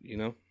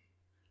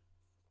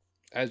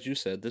 As you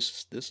said,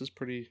 this is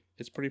pretty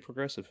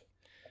progressive.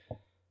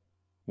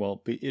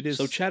 Well, it is.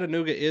 So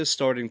Chattanooga is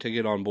starting to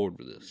get on board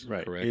with this,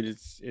 right? Correct?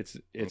 It's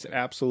Okay.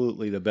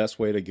 absolutely the best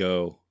way to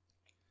go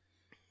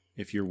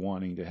if you're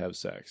wanting to have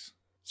sex.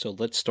 So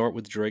let's start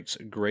with Drake's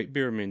great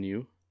beer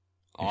menu,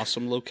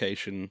 awesome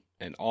location,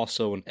 and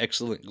also an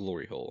excellent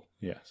glory hole.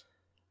 Yes.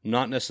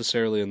 Not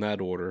necessarily in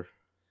that order.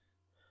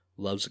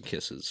 Loves and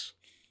kisses.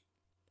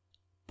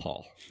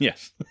 Paul.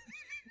 Yes.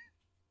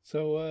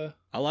 So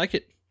I like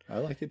it. I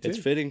like it too. It's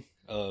fitting.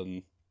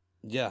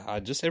 Yeah, I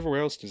just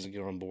everywhere else needs to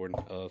get on board.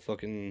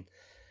 Fucking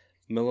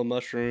Mellow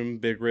Mushroom,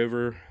 Big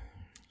River,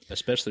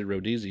 especially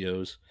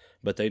Rodizio's,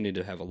 but they need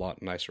to have a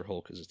lot nicer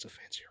hole because it's a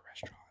fancier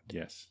restaurant.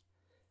 Yes.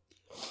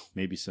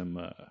 Maybe some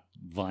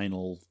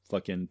vinyl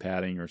fucking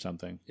padding or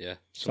something. Yeah.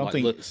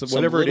 Something, Like,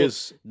 whatever it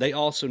is. They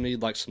also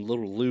need like some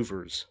little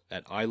louvers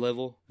at eye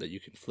level that you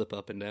can flip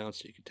up and down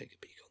so you can take a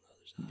peek on the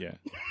other side.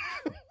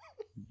 Yeah.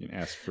 You can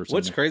ask for some.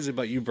 What's crazy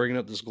about you bringing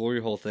up this glory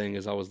hole thing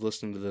is I was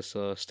listening to this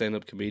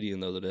stand-up comedian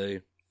the other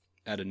day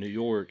out of New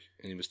York,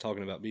 and he was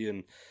talking about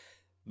being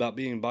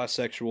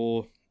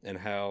bisexual and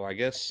how, I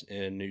guess,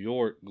 in New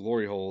York,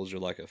 glory holes are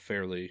like a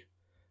fairly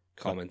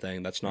common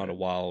thing. That's not a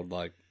wild,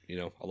 like,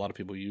 a lot of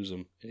people use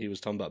them. And he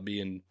was talking about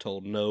being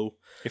told no.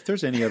 If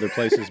there's any other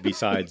places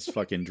besides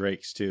fucking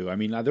Drake's too, I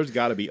mean, there's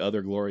got to be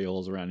other glory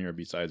holes around here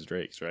besides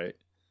Drake's, right?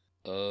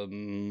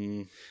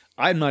 I'm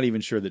not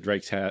even sure that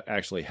Drake's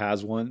actually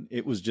has one.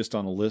 It was just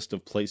on a list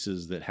of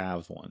places that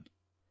have one.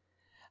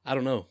 I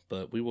don't know,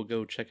 but we will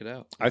go check it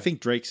out. I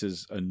think Drake's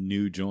is a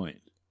new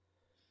joint.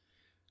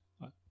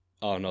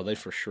 Oh, no, they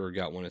for sure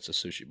got one. It's a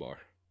sushi bar.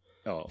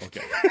 Oh,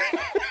 okay.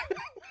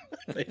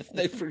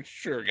 they for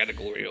sure got a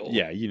glory hole.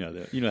 Yeah, you know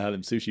that. You know how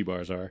them sushi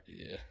bars are.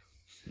 Yeah.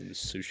 The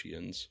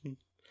sushians.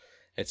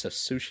 It's a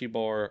sushi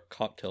bar,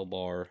 cocktail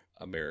bar,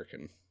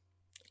 American.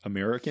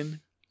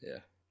 American? Yeah.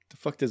 The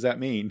fuck does that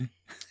mean?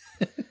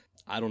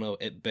 I don't know.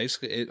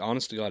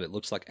 Honest to God, it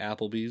looks like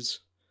Applebee's.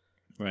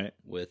 Right.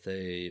 With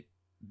a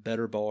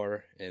better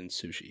bar and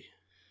sushi.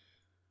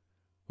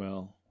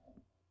 Well,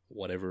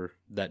 whatever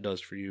that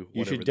does for you.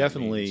 You should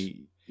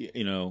definitely,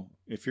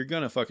 if you're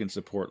going to fucking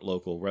support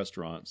local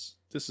restaurants,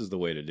 this is the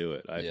way to do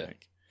it, I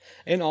think.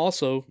 And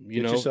also,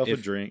 get yourself a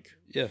drink.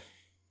 Yeah.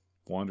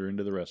 Wander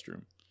into the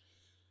restroom.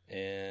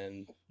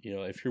 And,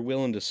 if you're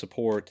willing to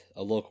support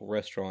a local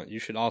restaurant, you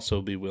should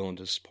also be willing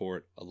to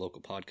support a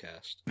local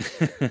podcast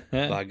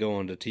by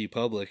going to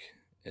TeePublic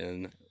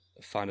and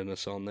finding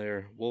us on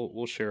there.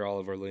 We'll share all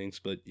of our links,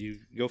 but you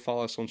go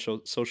follow us on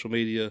social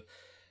media,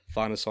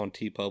 find us on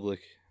TeePublic.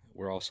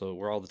 We're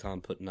all the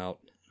time putting out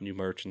new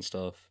merch and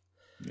stuff.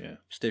 Yeah.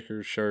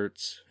 Stickers,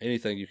 shirts,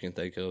 anything you can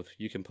think of.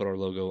 You can put our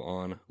logo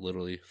on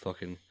literally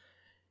fucking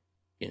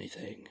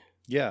anything.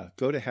 Yeah,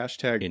 go to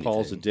hashtag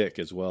Paul's a Dick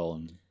as well.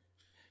 And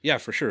yeah,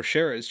 for sure.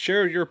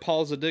 Share your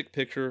Paul's a Dick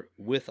picture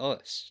with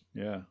us.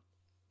 Yeah.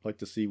 I'd like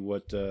to see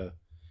what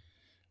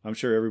I'm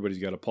sure everybody's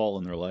got a Paul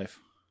in their life.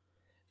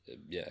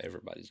 Yeah,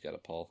 everybody's got a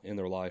Paul in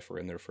their life or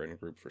in their friend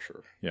group for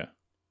sure. Yeah.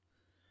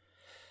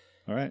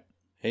 All right.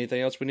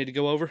 Anything else we need to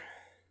go over?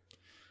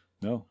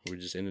 No. We're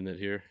just ending it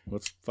here.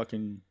 Let's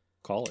fucking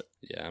call it.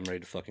 Yeah, I'm ready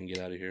to fucking get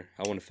out of here.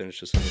 I want to finish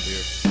this other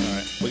beer. All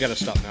right. We got to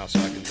stop now so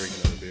I can drink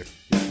another beer.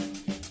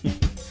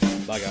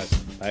 Bye, guys.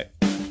 Bye.